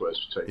trials or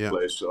inquests take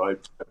place. So I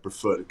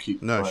prefer to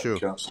keep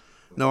counsel.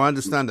 No, I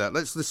understand that.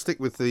 Let's stick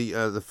with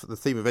the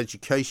theme of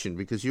education,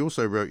 because you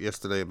also wrote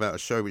yesterday about a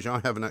show which I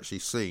haven't actually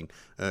seen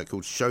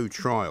called Show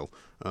Trial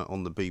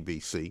on the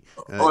BBC.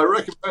 I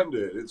recommend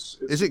it.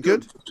 Is it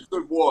good? It's a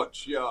good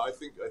watch. Yeah, I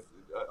think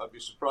I'd be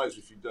surprised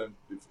if you don't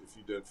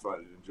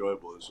find it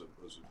enjoyable as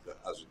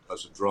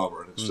a drama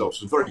in itself.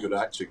 There's very good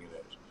acting in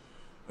it,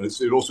 and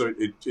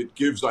it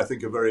gives, I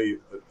think, a very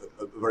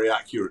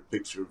accurate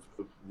picture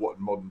of what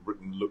modern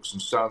Britain looks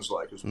and sounds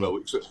like as well.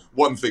 Except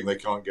one thing they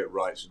can't get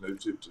right.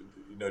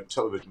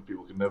 Television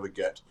people can never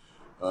get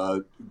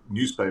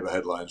newspaper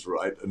headlines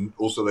right, and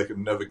also they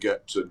can never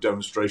get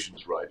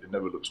demonstrations right. It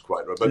never looks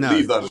quite right. But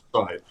leave that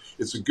aside.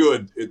 It's a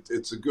good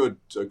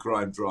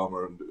crime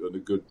drama and a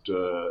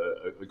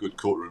good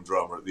courtroom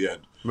drama at the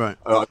end. Right.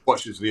 I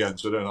watched it to the end,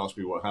 so don't ask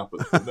me what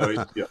happened. But no,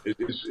 of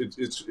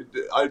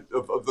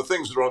the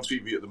things that are on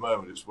TV at the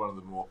moment, it's one of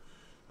the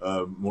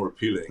more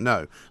appealing.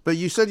 No, but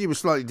you said you were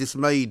slightly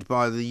dismayed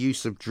by the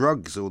use of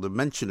drugs, or the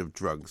mention of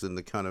drugs, and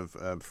the kind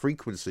of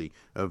frequency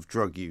of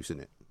drug use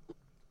in it.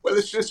 Well,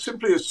 it's just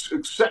simply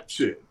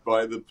accepted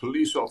by the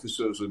police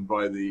officers and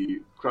by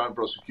the Crown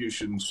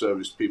Prosecution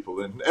Service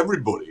people and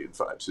everybody, in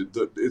fact,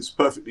 that it's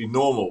perfectly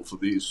normal for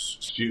these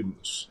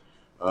students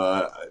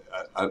at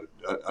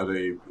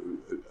a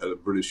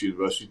British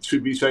university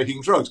to be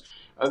taking drugs.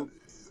 And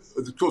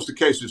of course, the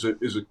case is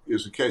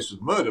a case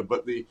of murder.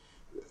 But the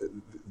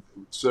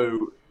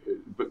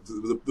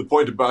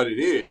point about it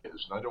is,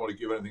 and I don't want to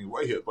give anything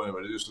away here. The point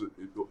about it is that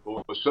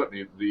almost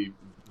certainly the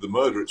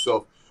murder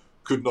itself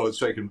could not have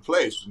taken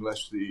place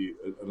unless the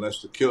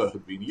killer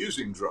had been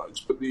using drugs.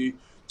 But the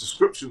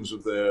descriptions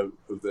of their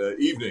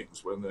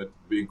evenings when they're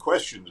being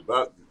questioned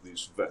about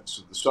these events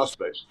and the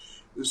suspects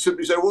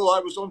simply say, "Well,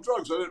 I was on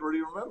drugs. I don't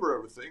really remember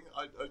everything.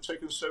 I'd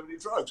taken so many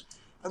drugs."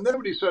 And then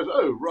when he says,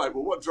 "Oh, right,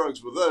 well, what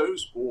drugs were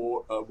those,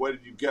 or where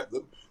did you get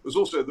them?" There's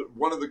also that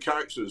one of the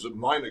characters, a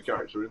minor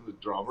character in the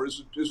drama,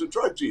 is a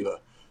drug dealer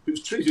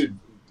who's treated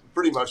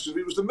pretty much as if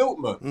he was the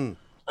milkman.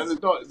 And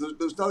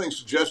there's nothing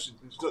suggested.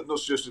 It's not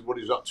suggested what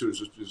he's up to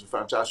is a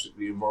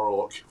fantastically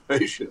immoral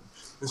occupation.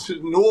 This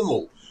is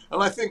normal,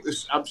 and I think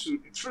this is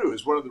absolutely true.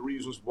 It's one of the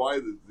reasons why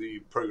the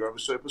program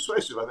is so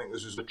persuasive. I think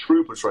this is a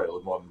true portrayal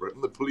of modern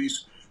Britain. The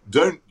police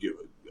don't give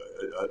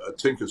a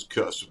tinker's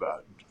curse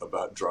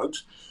about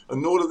drugs,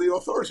 and nor do the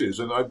authorities.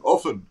 And I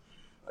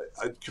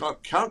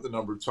can't count the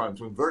number of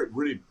times when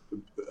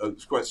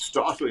it's quite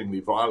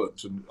startlingly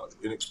violent and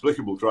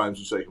inexplicable crimes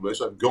have taken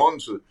place. I've gone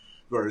to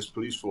various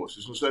police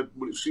forces and said,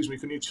 "Well, excuse me,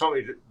 can you tell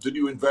me, did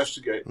you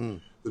investigate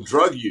the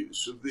drug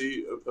use of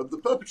the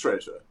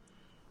perpetrator?"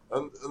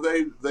 And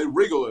they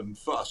wriggle and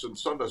fuss, and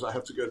sometimes I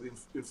have to go to the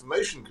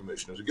information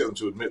commissioner to get them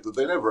to admit that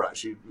they never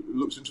actually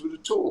looked into it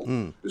at all.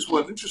 Just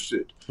weren't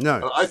interested. No.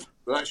 And I think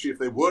that actually, if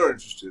they were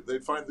interested,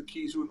 they'd find the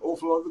key to an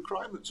awful lot of the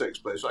crime that takes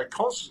place. I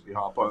constantly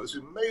harp on this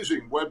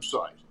amazing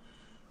website.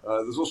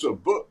 There's also a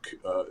book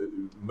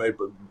made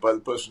by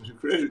the person who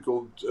created it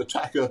called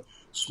Attacker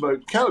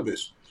Smoked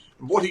Cannabis.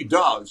 And what he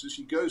does is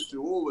he goes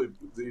through all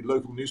the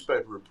local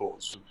newspaper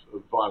reports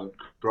of violent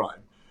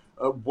crime,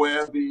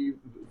 where the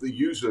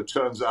user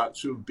turns out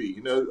to have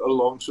been a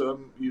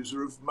long-term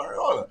user of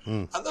marijuana.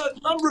 And the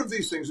number of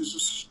these things is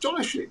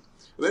astonishing.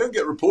 They don't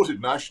get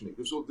reported nationally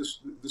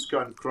because this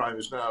kind of crime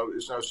is now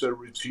so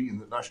routine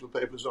that national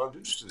papers aren't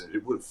interested in it.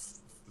 It would have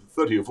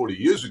 30 or 40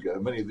 years ago,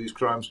 many of these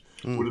crimes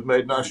would have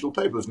made national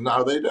papers.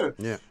 Now they don't.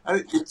 Yeah.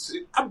 And it's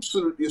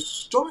absolutely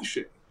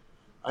astonishing.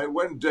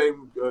 When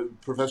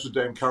Professor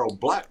Dame Carol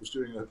Black was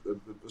doing a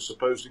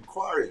supposed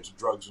inquiry into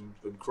drugs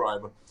and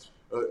crime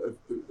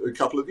a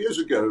couple of years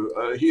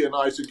ago, he and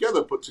I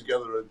together put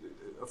together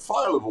a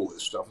file of all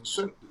this stuff and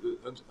sent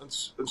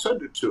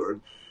it to her.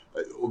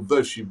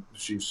 Although she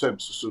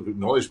sensed a sort of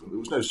acknowledgement, there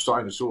was no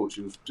sign at all that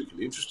she was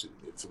particularly interested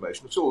in the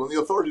information at all, and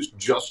the authorities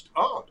just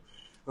aren't.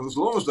 And as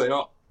long as they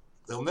are,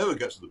 they'll never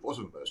get to the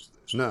bottom of most of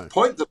this. No. The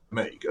point that I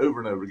make over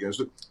and over again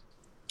is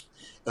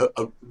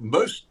that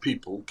most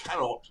people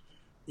cannot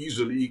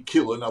easily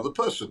kill another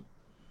person.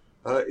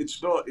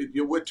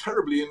 We're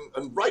terribly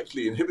and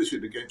rightly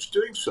inhibited against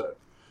doing so.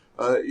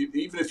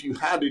 Even if you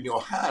had in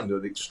your hand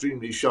an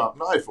extremely sharp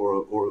knife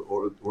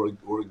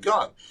or a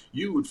gun,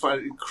 you would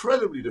find it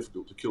incredibly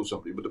difficult to kill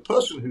somebody. But a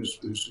person whose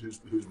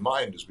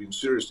mind has been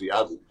seriously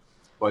addled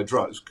by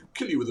drugs could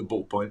kill you with a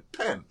ballpoint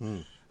pen.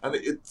 And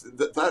it's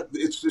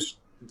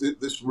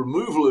this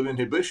removal of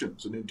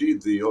inhibitions, and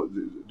indeed the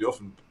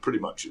often pretty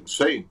much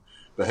insane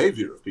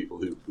behaviour of people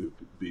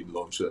who've been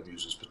long-term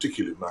users,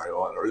 particularly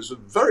marijuana, is a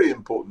very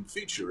important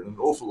feature in an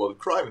awful lot of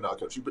crime in our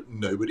country, but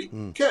nobody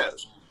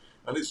cares.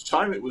 And it's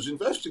time it was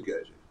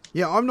investigated.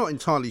 Yeah, I'm not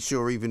entirely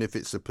sure even if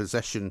it's a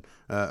possession.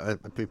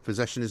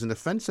 Possession is an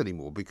offence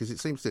anymore, because I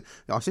seem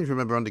to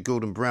remember under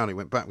Gordon Brown it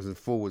went backwards and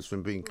forwards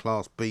from being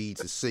Class B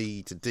to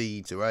C to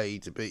D to A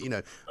to B.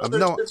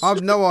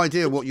 I've no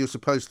idea what you're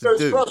supposed to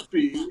do. Class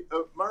B,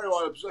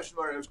 marijuana possession,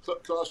 marijuana is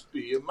Class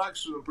B, a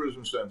maximum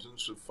prison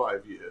sentence of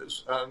 5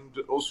 years, and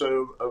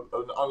also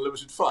an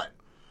unlimited fine.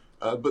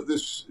 But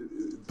that's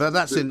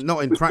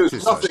not in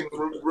practice. Nothing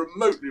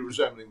remotely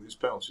resembling these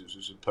penalties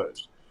is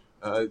imposed.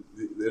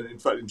 In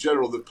fact, in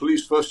general, the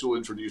police first of all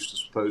introduced a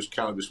supposed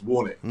cannabis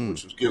warning,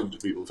 which was given to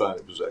people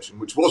found in possession,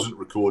 which wasn't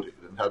recorded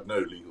and had no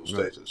legal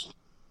status.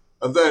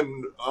 And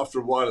then, after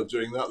a while of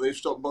doing that, they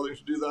stopped bothering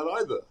to do that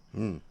either.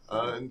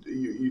 And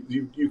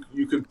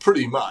you could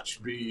pretty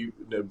much be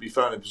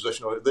found in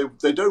possession of it.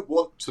 They don't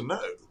want to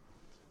know.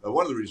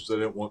 One of the reasons they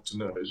don't want to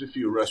know is if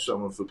you arrest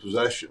someone for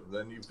possession,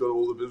 then you've got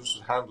all the business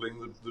of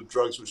handling the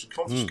drugs which are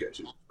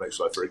confiscated. It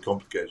makes life very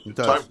complicated. It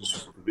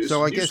does.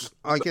 So I guess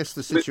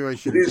the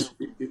situation they've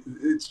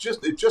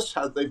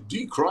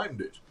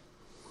decrimed it.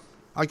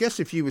 I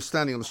guess if you were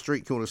standing on the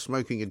street corner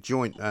smoking a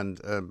joint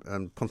and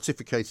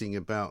pontificating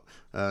about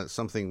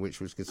something which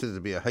was considered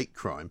to be a hate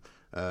crime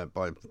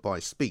by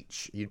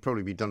speech, you'd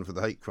probably be done for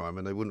the hate crime,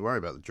 and they wouldn't worry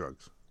about the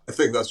drugs. I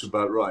think that's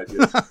about right,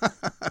 yes.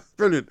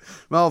 Brilliant.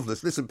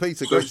 Marvellous. Listen,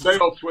 Peter... So stay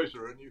on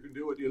Twitter and you can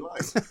do what you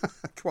like.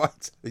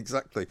 Quite,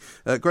 exactly.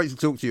 Great to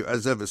talk to you,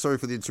 as ever. Sorry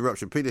for the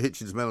interruption. Peter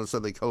Hitchens, Mail on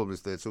Sunday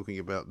columnist there, talking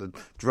about the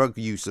drug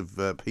use of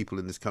people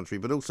in this country,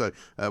 but also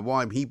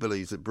why he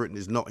believes that Britain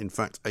is not, in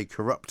fact, a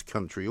corrupt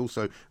country.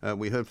 Also,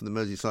 we heard from the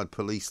Merseyside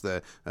police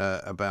there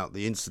about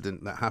the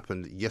incident that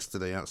happened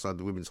yesterday outside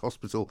the Women's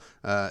Hospital.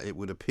 It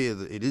would appear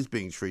that it is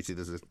being treated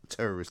as a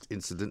terrorist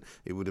incident.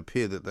 It would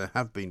appear that there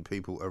have been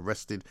people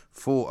arrested,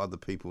 4 other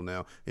people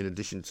now, in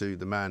addition to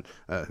the man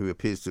who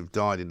appears to have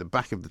died in the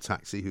back of the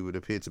taxi, who would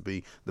appear to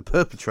be the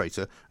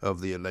perpetrator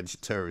of the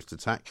alleged terrorist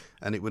attack.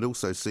 And it would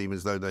also seem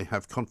as though they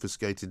have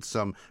confiscated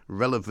some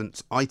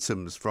relevant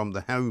items from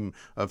the home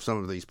of some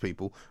of these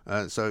people.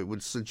 So it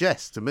would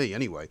suggest to me,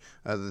 anyway,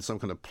 that there's some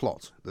kind of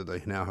plot that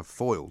they now have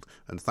foiled.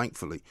 And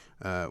thankfully,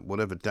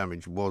 whatever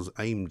damage was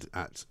aimed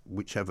at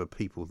whichever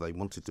people they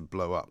wanted to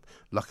blow up,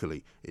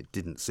 luckily it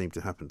didn't seem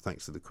to happen,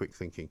 thanks to the quick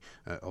thinking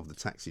of the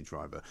taxi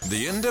driver.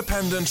 The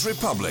Independent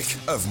Republic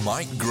of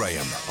Mike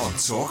Graham on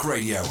Talk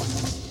Radio.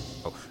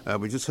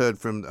 We just heard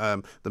from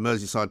the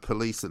Merseyside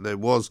police that there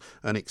was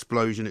an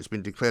explosion. It's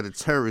been declared a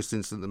terrorist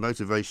incident. The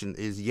motivation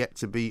is yet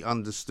to be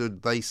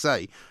understood, they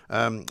say.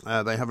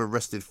 They have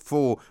arrested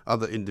 4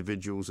 other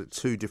individuals at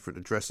 2 different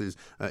addresses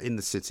in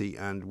the city,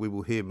 and we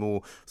will hear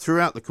more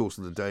throughout the course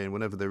of the day. And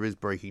whenever there is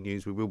breaking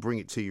news, we will bring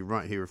it to you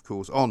right here, of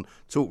course, on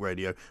Talk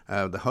Radio,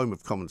 the home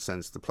of common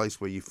sense, the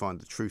place where you find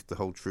the truth, the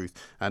whole truth,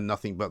 and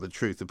nothing but the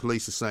truth. The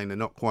police are saying they're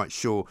not quite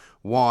sure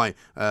why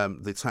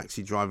the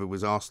taxi driver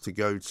was asked to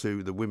go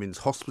to the Women's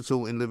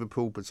Hospital in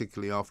Liverpool,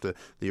 particularly after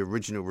the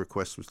original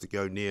request was to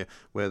go near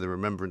where the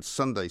Remembrance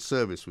Sunday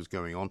service was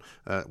going on.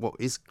 What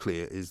is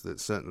clear is that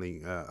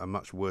certainly a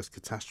much worse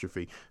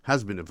catastrophe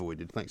has been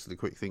avoided, thanks to the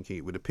quick thinking,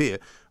 it would appear,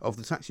 of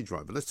the taxi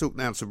driver. Let's talk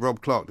now to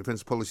Rob Clark,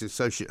 Defence Policy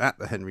Associate at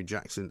the Henry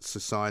Jackson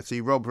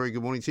Society. Rob, very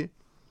good morning to you.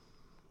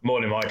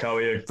 Morning, Mike. How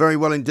are you? Very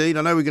well indeed.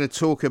 I know we're going to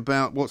talk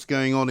about what's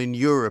going on in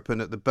Europe and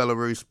at the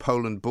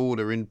Belarus-Poland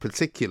border in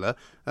particular.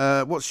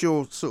 What's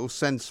your sort of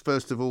sense,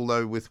 first of all,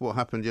 though, with what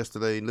happened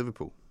yesterday in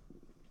Liverpool?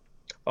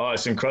 Oh,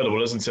 it's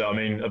incredible, isn't it? I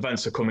mean,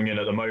 events are coming in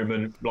at the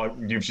moment. Like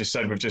you've just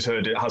said, we've just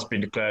heard it has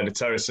been declared a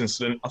terrorist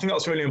incident. I think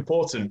that's really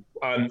important.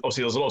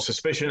 Obviously, there's a lot of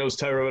suspicion it was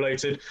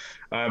terror-related,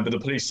 but the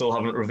police still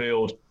haven't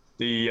revealed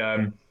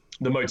the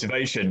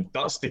motivation.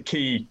 That's the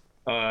key.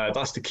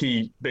 That's the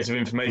key bit of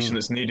information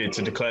that's needed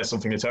to declare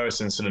something a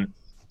terrorist incident.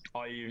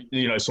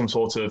 I.e., some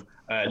sort of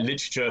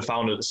literature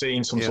found at the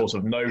scene, some sort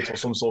of note or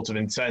some sort of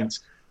intent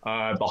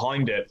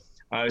behind it.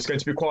 It's going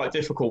to be quite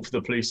difficult for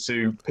the police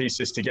to piece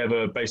this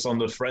together based on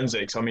the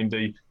forensics. I mean,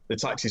 the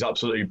taxi's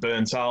absolutely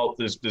burnt out.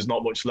 There's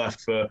not much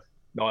left for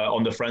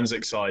on the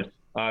forensic side.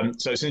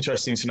 So it's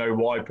interesting to know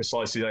why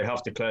precisely they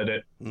have declared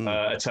it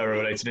a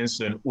terror-related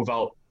incident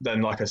without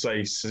then, like I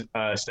say,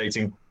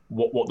 stating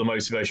what the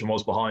motivation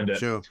was behind it.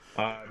 Sure.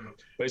 But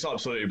it's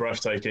absolutely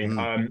breathtaking.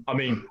 I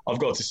mean, I've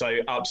got to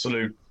say,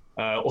 absolute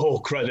all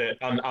credit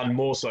and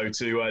more so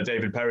to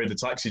David Perry, the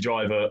taxi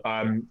driver.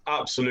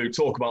 Absolute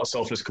talk about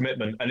selfless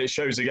commitment, and it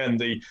shows again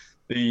the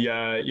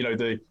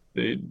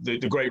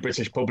great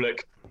British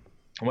public.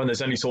 When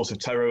there's any sort of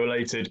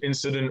terror-related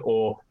incident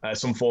or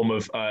some form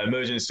of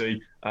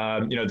emergency,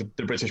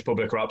 the British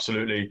public are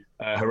absolutely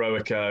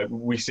heroic.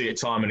 We see it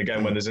time and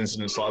again when there's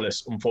incidents like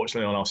this,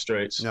 unfortunately, on our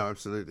streets. No,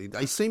 absolutely.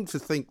 They seem to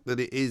think that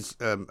it is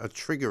a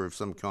trigger of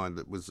some kind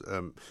that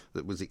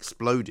was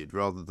exploded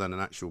rather than an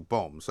actual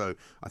bomb. So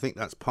I think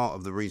that's part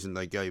of the reason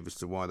they gave as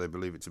to why they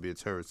believe it to be a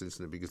terrorist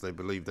incident, because they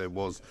believe there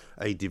was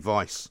a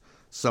device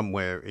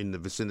somewhere in the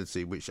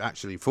vicinity which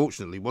actually,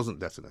 fortunately, wasn't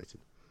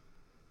detonated.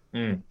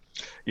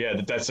 Yeah,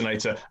 the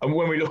detonator. And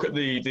when we look at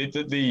the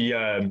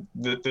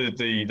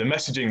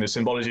messaging, the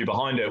symbology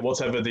behind it,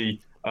 whatever the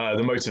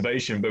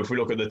motivation, but if we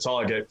look at the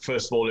target,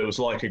 first of all, it was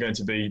likely going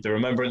to be the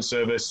remembrance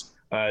service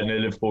near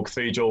Liverpool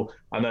Cathedral,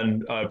 and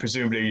then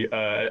presumably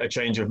a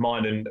change of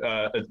mind, and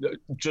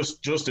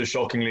just as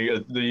shockingly,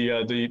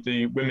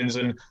 the women's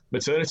and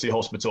maternity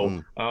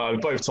hospital.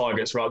 Both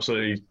targets were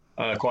absolutely.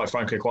 Quite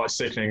frankly, quite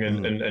sickening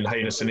and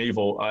heinous and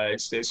evil.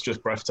 It's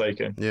just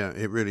breathtaking. Yeah,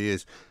 it really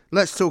is.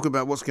 Let's talk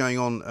about what's going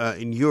on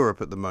in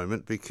Europe at the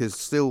moment, because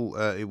still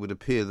it would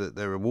appear that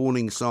there are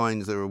warning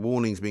signs, there are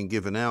warnings being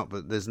given out,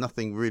 but there's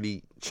nothing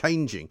really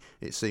changing,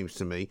 it seems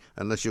to me,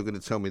 unless you're going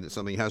to tell me that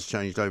something has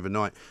changed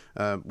overnight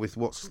with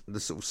what's the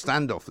sort of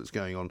standoff that's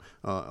going on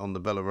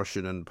the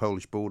Belarusian and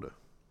Polish border.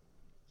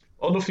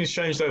 Well, nothing's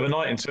changed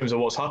overnight in terms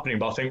of what's happening,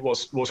 but I think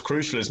what's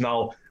crucial is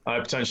now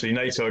potentially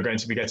NATO are going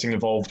to be getting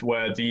involved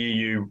where the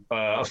EU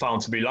are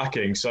found to be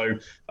lacking. So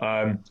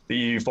the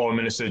EU Foreign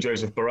Minister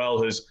Joseph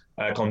Borrell has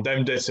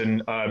condemned it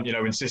and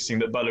insisting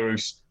that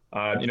Belarus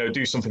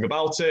do something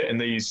about it,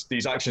 and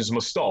these actions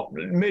must stop.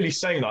 Merely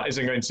saying that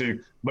isn't going to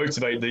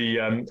motivate the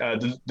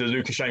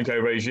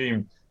Lukashenko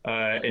regime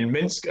in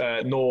Minsk,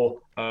 nor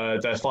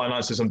their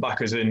financiers and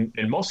backers in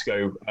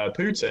Moscow,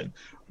 Putin.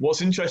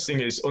 What's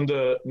interesting is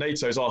under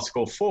NATO's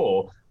Article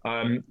 4,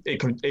 it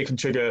can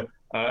trigger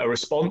a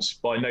response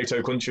by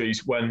NATO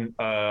countries when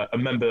a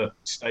member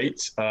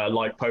state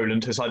like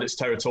Poland has had its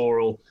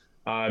territory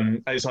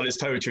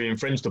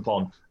infringed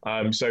upon.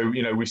 So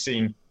we've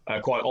seen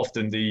quite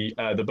often the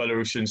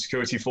Belarusian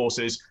security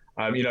forces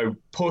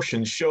push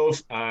and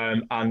shove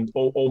and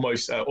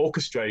almost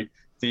orchestrate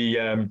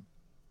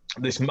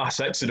this mass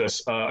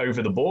exodus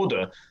over the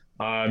border.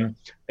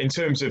 In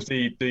terms of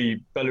the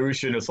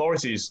Belarusian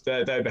authorities,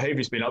 their behaviour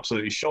has been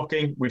absolutely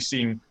shocking. We've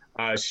seen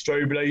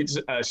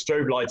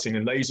strobe lighting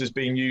and lasers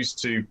being used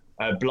to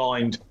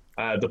blind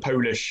the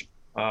Polish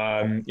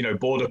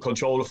border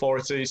control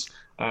authorities.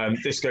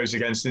 This goes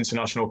against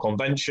international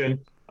convention.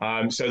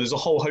 So there's a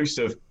whole host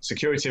of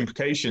security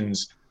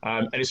implications.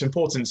 And it's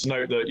important to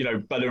note that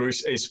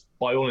Belarus is,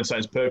 by all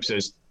intents and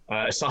purposes,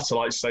 a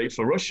satellite state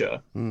for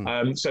Russia.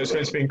 So it's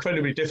going to be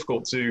incredibly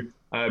difficult to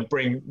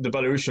bring the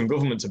Belarusian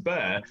government to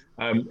bear.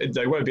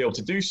 They won't be able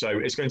to do so.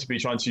 It's going to be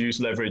trying to use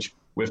leverage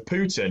with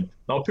Putin.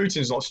 Now,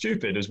 Putin's not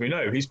stupid, as we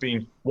know. He's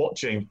been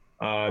watching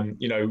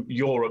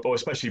Europe, or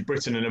especially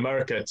Britain and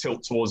America,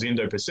 tilt towards the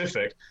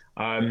Indo-Pacific.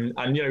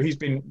 And he's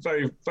been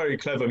very, very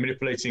clever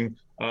manipulating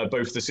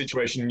both the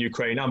situation in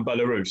Ukraine and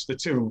Belarus. The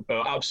two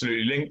are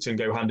absolutely linked and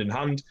go hand in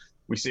hand.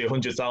 We see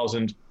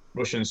 100,000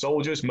 Russian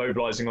soldiers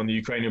mobilizing on the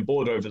Ukrainian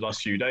border over the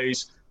last few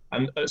days.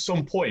 And at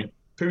some point,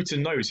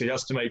 Putin knows he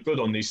has to make good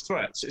on these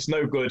threats. It's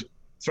no good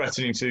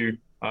threatening to,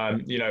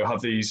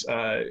 have these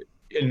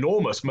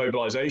enormous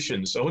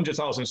mobilizations. So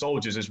 100,000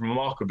 soldiers is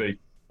remarkably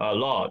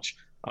large,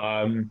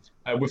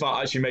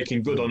 without actually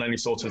making good on any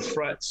sort of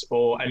threats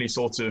or any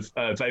sort of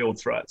veiled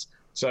threat.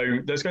 So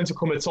there's going to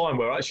come a time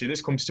where actually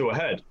this comes to a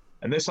head.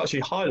 And this actually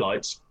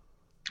highlights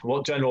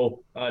what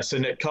General Sir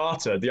Nick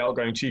Carter, the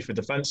outgoing Chief of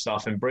Defence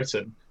Staff in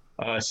Britain,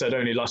 said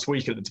only last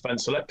week at the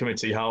Defence Select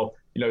Committee, how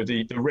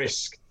the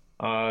risk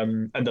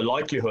and the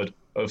likelihood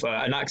of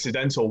an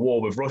accidental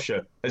war with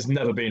Russia has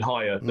never been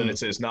higher than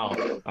it is now.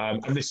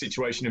 And this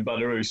situation in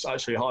Belarus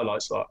actually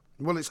highlights that.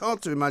 Well, it's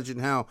hard to imagine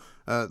how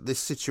this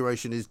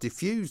situation is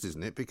diffused,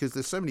 isn't it? Because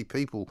there's so many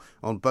people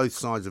on both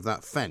sides of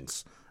that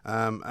fence.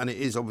 And it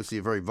is obviously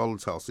a very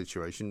volatile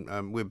situation.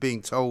 We're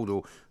being told,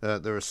 or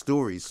there are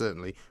stories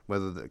certainly,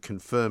 whether they're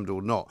confirmed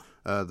or not,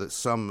 that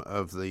some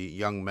of the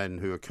young men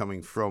who are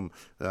coming from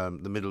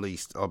the Middle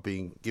East are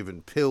being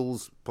given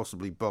pills,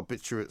 possibly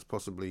barbiturates,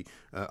 possibly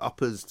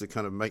uppers, to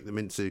kind of make them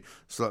into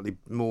slightly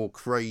more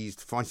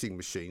crazed fighting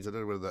machines. I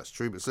don't know whether that's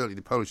true, but certainly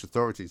the Polish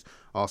authorities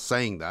are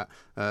saying that.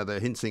 They're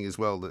hinting as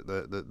well that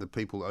the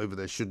people over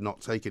there should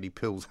not take any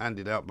pills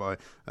handed out by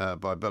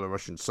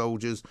Belarusian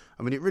soldiers.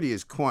 I mean, it really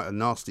is quite a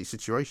nasty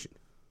situation.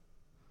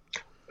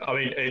 I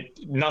mean,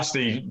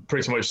 nasty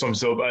pretty much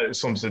sums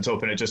it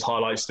up, and it just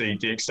highlights the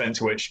extent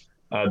to which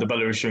the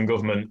Belarusian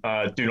government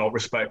do not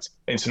respect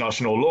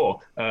international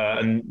law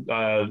and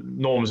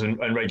norms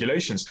and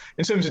regulations.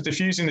 In terms of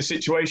diffusing the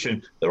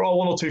situation, there are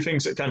one or two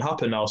things that can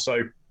happen now.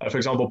 So, for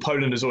example,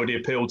 Poland has already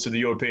appealed to the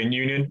European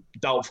Union.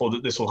 Doubtful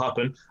that this will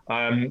happen,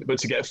 but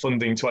to get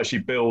funding to actually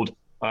build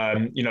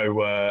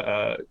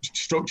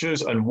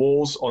structures and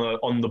walls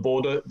on the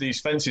border.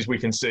 These fences we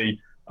can see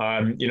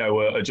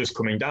are just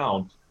coming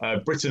down.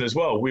 Britain as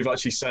well, we've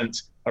actually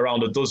sent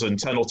around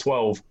 10 or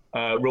 12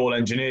 Royal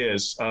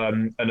Engineers,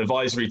 an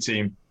advisory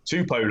team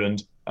to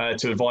Poland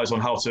to advise on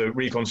how to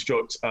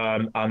reconstruct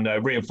and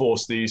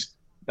reinforce these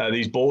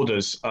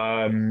borders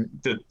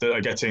that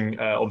are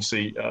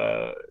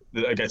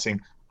getting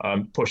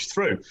pushed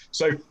through.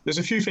 So there's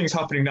a few things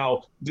happening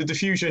now. The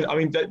diffusion, I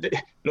mean,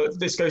 look,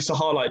 this goes to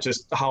highlight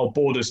just how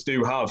borders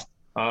do have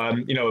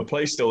a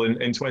place still in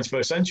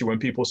 21st century, when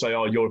people say,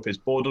 oh, Europe is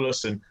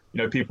borderless, and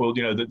people,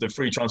 the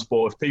free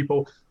transport of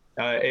people.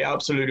 It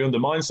absolutely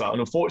undermines that, and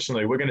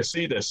unfortunately, we're going to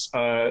see this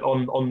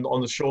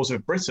on the shores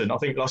of Britain. I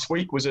think last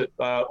week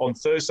on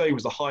Thursday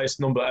was the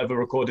highest ever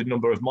recorded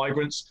number of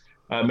migrants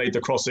made the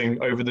crossing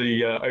over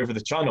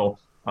the Channel,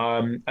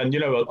 and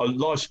a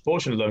large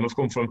portion of them have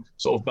come from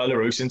sort of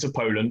Belarus into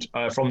Poland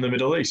from the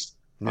Middle East,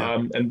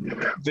 and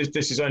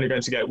this is only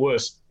going to get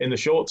worse in the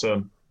short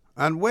term.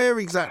 And where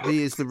exactly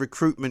is the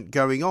recruitment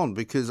going on?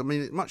 Because, I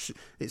mean,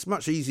 it's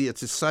much easier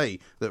to say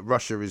that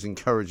Russia is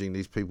encouraging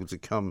these people to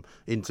come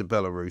into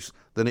Belarus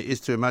than it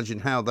is to imagine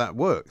how that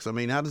works. I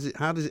mean, how does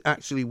it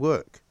actually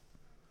work?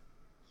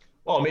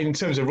 Well, I mean, in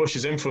terms of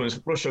Russia's influence,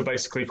 Russia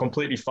basically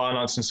completely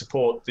finance and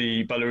support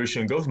the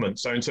Belarusian government.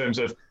 So in terms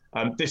of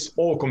this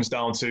all comes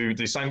down to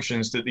the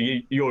sanctions that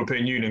the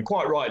European Union,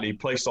 quite rightly,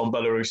 placed on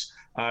Belarus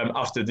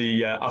after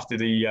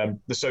the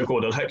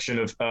so-called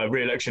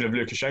re-election of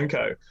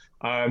Lukashenko.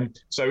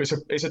 So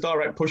it's a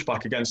direct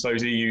pushback against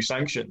those EU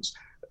sanctions.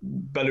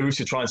 Belarus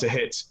are trying to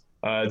hit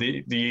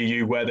the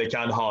EU where they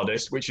can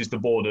hardest, which is the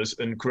borders,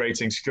 and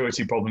creating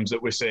security problems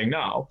that we're seeing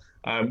now,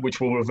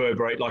 which will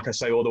reverberate, like I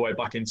say, all the way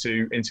back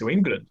into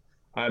England.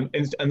 And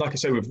like I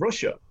say, with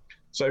Russia.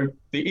 So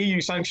the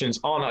EU sanctions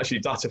aren't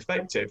actually that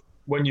effective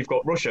when you've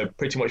got Russia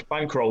pretty much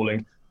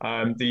bankrolling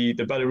the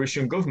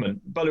Belarusian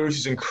government. Belarus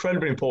is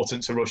incredibly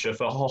important to Russia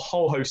for a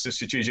whole host of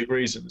strategic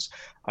reasons.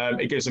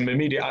 It gives them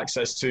immediate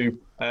access to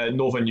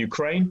northern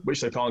Ukraine,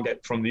 which they can't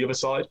get from the other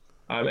side.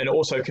 And it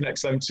also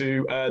connects them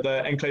to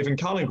their enclave in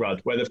Kaliningrad,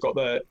 where they've got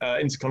their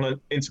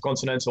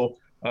intercontinental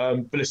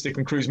ballistic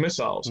and cruise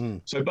missiles.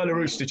 So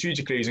Belarus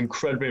strategically is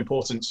incredibly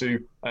important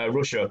to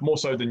Russia, more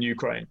so than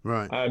Ukraine.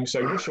 Right.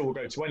 So Russia will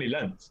go to any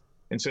length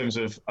in terms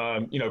of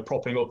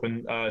propping up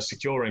and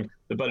securing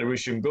the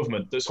Belarusian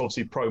government that's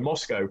obviously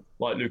pro-Moscow,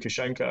 like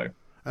Lukashenko.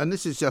 And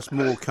this is just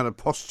more kind of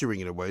posturing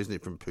in a way, isn't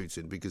it, from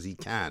Putin? Because he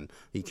can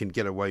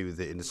get away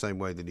with it in the same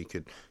way that he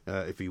could,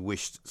 if he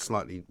wished,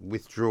 slightly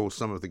withdraw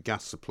some of the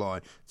gas supply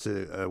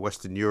to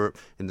Western Europe,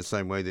 in the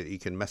same way that he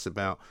can mess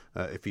about,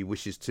 if he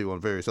wishes to, on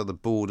various other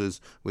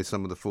borders with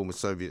some of the former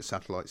Soviet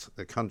satellite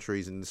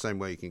countries, in the same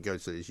way he can go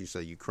to, as you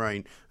say,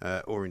 Ukraine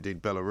or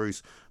indeed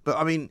Belarus. But,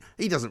 I mean,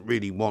 he doesn't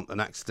really want an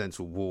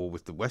accidental war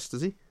with the West,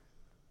 does he?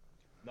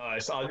 No,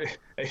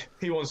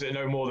 he wants it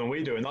no more than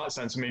we do in that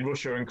sense. I mean,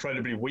 Russia are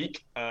incredibly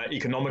weak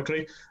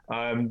economically.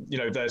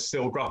 They're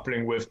still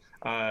grappling with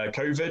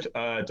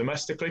COVID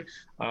domestically.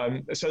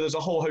 So there's a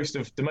whole host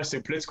of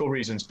domestic political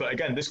reasons. But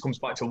again, this comes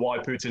back to why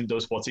Putin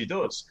does what he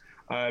does.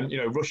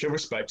 Russia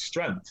respects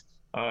strength.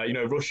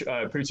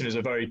 Putin is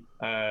a very,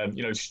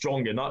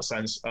 strong in that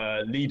sense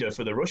leader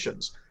for the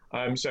Russians.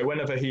 So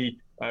whenever he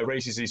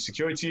raises these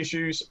security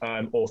issues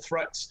or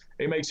threats,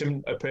 it makes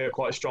him appear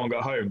quite strong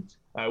at home.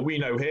 We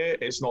know here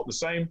it's not the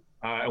same,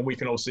 and we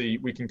can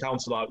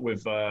counter that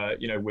with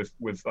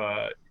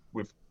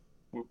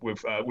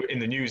in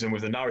the news and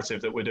with the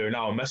narrative that we're doing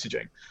now and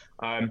messaging.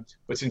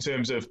 But in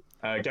terms of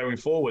going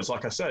forwards,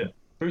 like I said,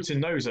 Putin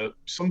knows that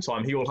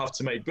sometime he will have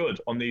to make good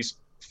on these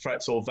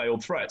threats or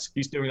veiled threats.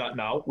 He's doing that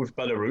now with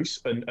Belarus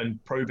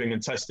and probing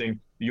and testing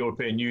the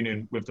European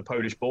Union with the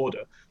Polish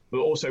border. But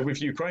also with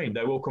Ukraine,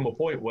 there will come a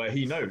point where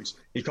he knows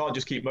he can't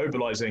just keep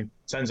mobilizing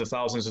tens of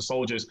thousands of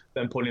soldiers,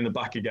 then pulling them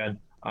back again.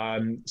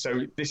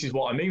 So this is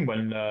what I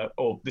mean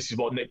or this is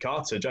what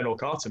General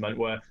Carter meant,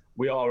 where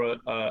we are at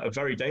a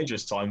very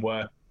dangerous time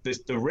where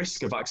the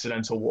risk of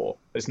accidental war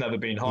has never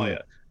been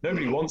higher.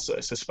 Nobody wants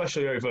this,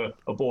 especially over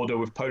a border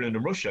with Poland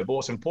and Russia. But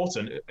what's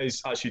important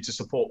is actually to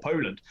support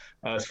Poland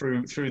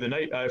through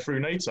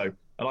NATO.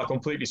 And I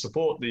completely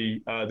support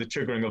the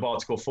triggering of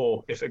Article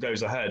 4 if it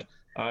goes ahead.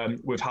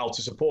 With how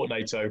to support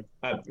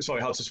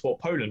how to support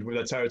Poland with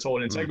their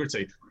territorial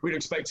integrity. We'd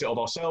expect it of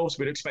ourselves.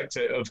 We'd expect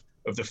it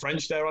of the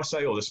French, dare I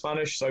say, or the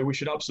Spanish. So we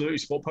should absolutely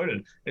support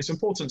Poland. It's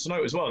important to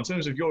note as well, in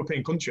terms of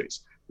European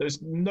countries,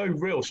 there's no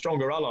real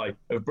stronger ally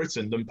of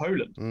Britain than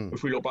Poland.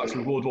 If we look back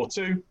through World War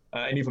II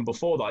and even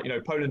before that,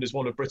 Poland is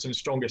one of Britain's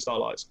strongest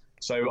allies.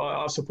 So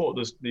I support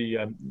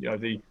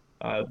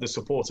the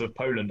support of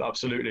Poland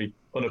absolutely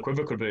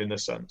unequivocally in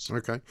this sense.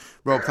 Okay.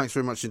 Rob, thanks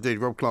very much indeed.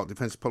 Rob Clark,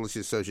 Defence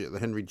Policy Associate at the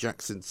Henry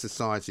Jackson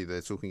Society.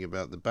 They're talking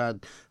about the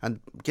bad and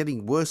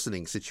getting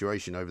worsening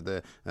situation over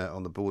there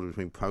on the border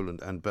between Poland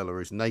and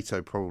Belarus.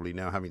 NATO probably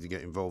now having to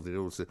get involved in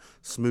order to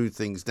smooth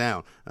things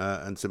down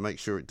and to make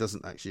sure it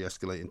doesn't actually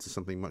escalate into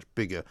something much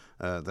bigger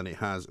than it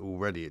has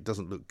already. It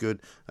doesn't look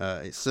good.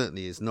 It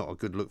certainly is not a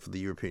good look for the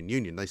European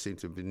Union. They seem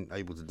to have been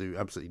able to do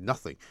absolutely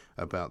nothing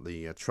about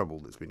the trouble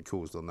that's been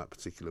caused on that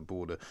particular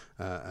border,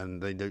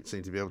 and they don't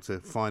seem to be able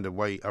to find a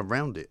way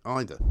around it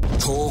either.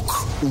 Talk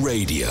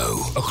Radio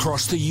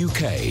across the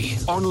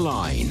UK,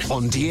 online,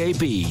 on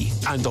DAB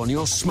and on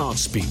your smart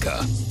speaker.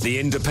 The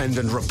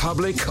Independent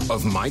Republic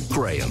of Mike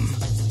Graham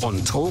on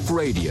Talk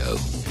Radio.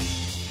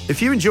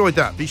 If you enjoyed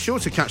that, be sure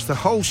to catch the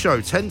whole show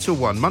 10 till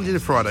 1, Monday to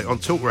Friday on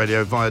Talk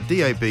Radio via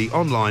DAB,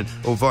 online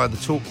or via the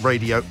Talk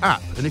Radio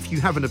app. And if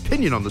you have an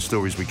opinion on the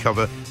stories we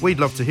cover, we'd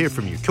love to hear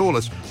from you. Call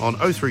us on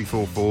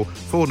 0344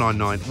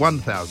 499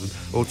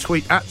 1000 or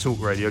tweet at Talk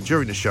Radio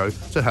during the show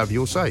to have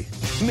your say.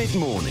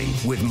 Mid-morning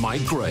with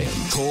Mike Graham.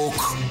 Talk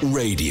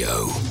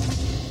Radio.